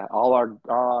yeah, all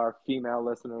our female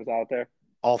listeners out there.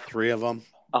 All 3 of them.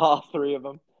 All 3 of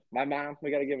them. My mom.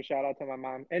 We got to give a shout out to my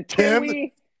mom and Tim.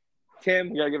 We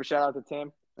got to give a shout out to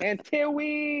Tim and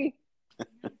Tilly.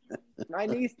 My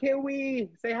niece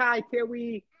Tilly. Say hi,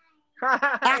 Tilly.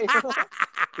 Hi.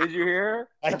 Did you hear her?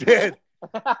 I did.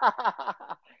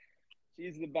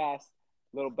 She's the best.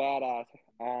 Little badass.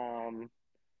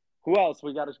 Who else?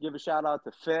 We got to give a shout out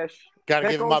to Fish. Got to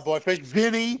give my boy Fish.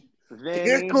 Vinny.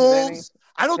 Pickles.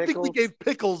 I don't think we gave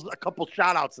Pickles a couple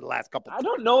shout outs in the last couple. I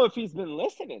don't know if he's been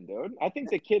listening, dude. I think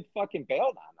the kid fucking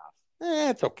bailed on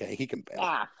us. It's okay. He can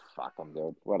bail. Fuck him,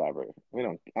 dude. Whatever. I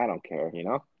don't care, you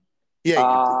know?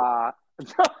 Yeah, you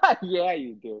do. Yeah,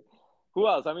 you do. Who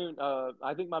else? I mean,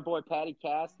 I think my boy Patty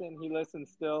Caston, he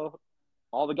listens still.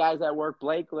 All the guys at work,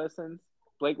 Blake listens.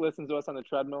 Blake listens to us on the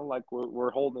treadmill like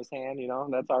we're holding his hand, you know?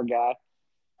 That's our guy.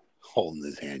 Holding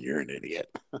his hand, you're an idiot.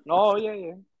 Oh,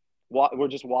 yeah. We're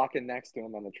just walking next to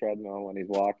him on the treadmill when he's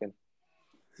walking.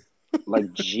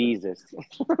 Like Jesus.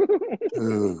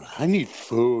 Ooh, I need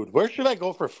food. Where should I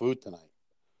go for food tonight?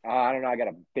 I don't know. I got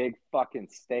a big fucking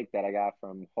steak that I got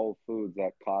from Whole Foods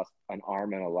that cost an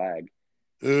arm and a leg.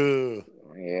 Ugh,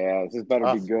 Yeah, this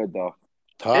better be tough, good though.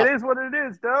 It tough, is what it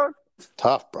is, dude.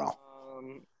 tough, bro. Who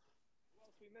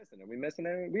else we missing? Are we missing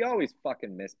any? We always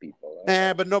fucking miss people.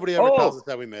 But nobody ever tells Oh, us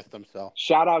that we missed them. So,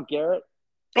 shout out Garrett.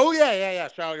 oh yeah.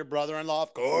 Shout out your brother-in-law,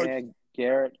 of course. Yeah,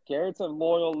 Garrett. Garrett's a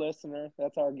loyal listener.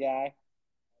 That's our guy.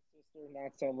 My sister,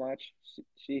 not so much.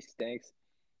 She stinks.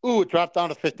 Ooh, it dropped down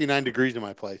to 59 degrees in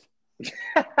my place.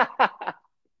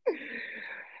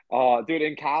 Oh, dude,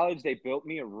 in college they built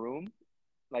me a room,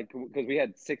 like because we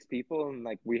had 6 people and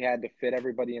like we had to fit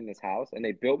everybody in this house, and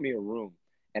they built me a room,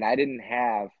 and I didn't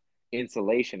have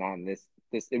insulation on this.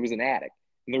 It was an attic,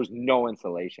 and there was no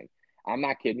insulation. I'm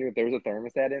not kidding you. If there was a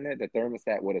thermostat in it, the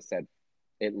thermostat would have said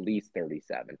at least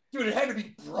 37. Dude, it had to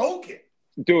be broken.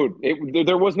 Dude,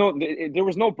 there was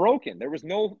no broken. There was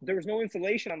no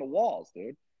insulation on the walls,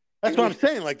 dude. That's what I'm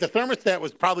saying. Like the thermostat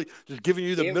was probably just giving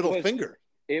you the middle finger.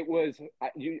 It was.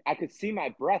 I could see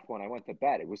my breath when I went to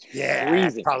bed. It was That's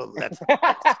freezing. probably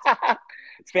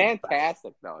It's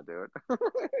fantastic, though, dude.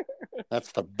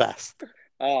 That's the best.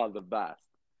 Oh, the best.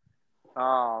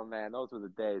 Oh man, those were the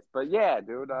days. But yeah,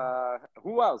 dude.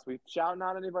 Who else? We shouting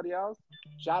out anybody else?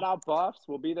 Shout out Buffs.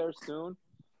 We'll be there soon.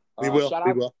 We will.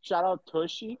 Shout out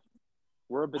Tushy.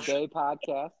 We're a bidet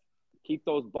podcast. Keep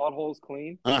those buttholes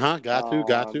clean. Got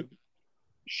to.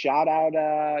 Shout out.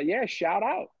 Shout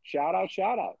out.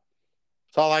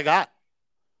 That's all I got.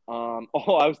 I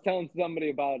was telling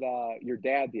somebody about your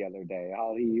dad the other day,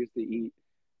 how he used to eat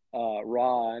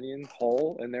raw onions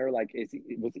whole, and they were like, is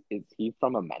he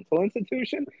from a mental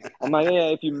institution? I'm like, yeah,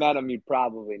 if you met him, you'd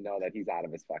probably know that he's out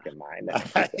of his fucking mind.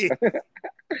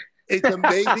 It's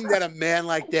amazing that a man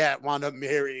like that wound up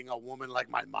marrying a woman like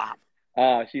my mom.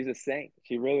 She's a saint.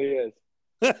 She really is.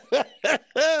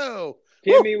 Oh.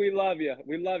 Kimmy, we love you.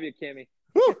 We love you, Kimmy.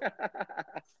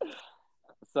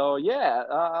 So yeah,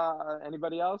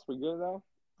 anybody else? We good though?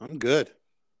 I'm good.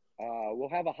 We'll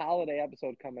have a holiday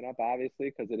episode coming up,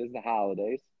 obviously, because it is the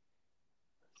holidays.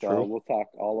 So True. we'll talk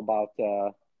all about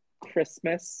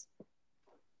Christmas,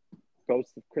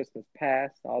 Ghosts of Christmas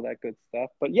Past, all that good stuff.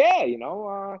 But yeah,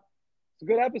 it's a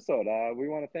good episode. We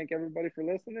want to thank everybody for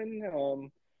listening.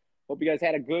 Hope you guys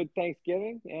had a good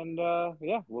Thanksgiving, and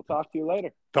we'll talk to you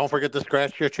later. Don't forget to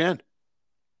scratch your chin.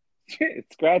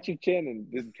 Scratch your chin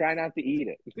and try not to eat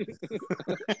it.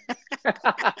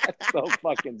 So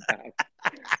fucking dumb.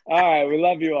 All right, we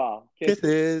love you all.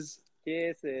 Kisses.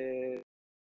 Kisses.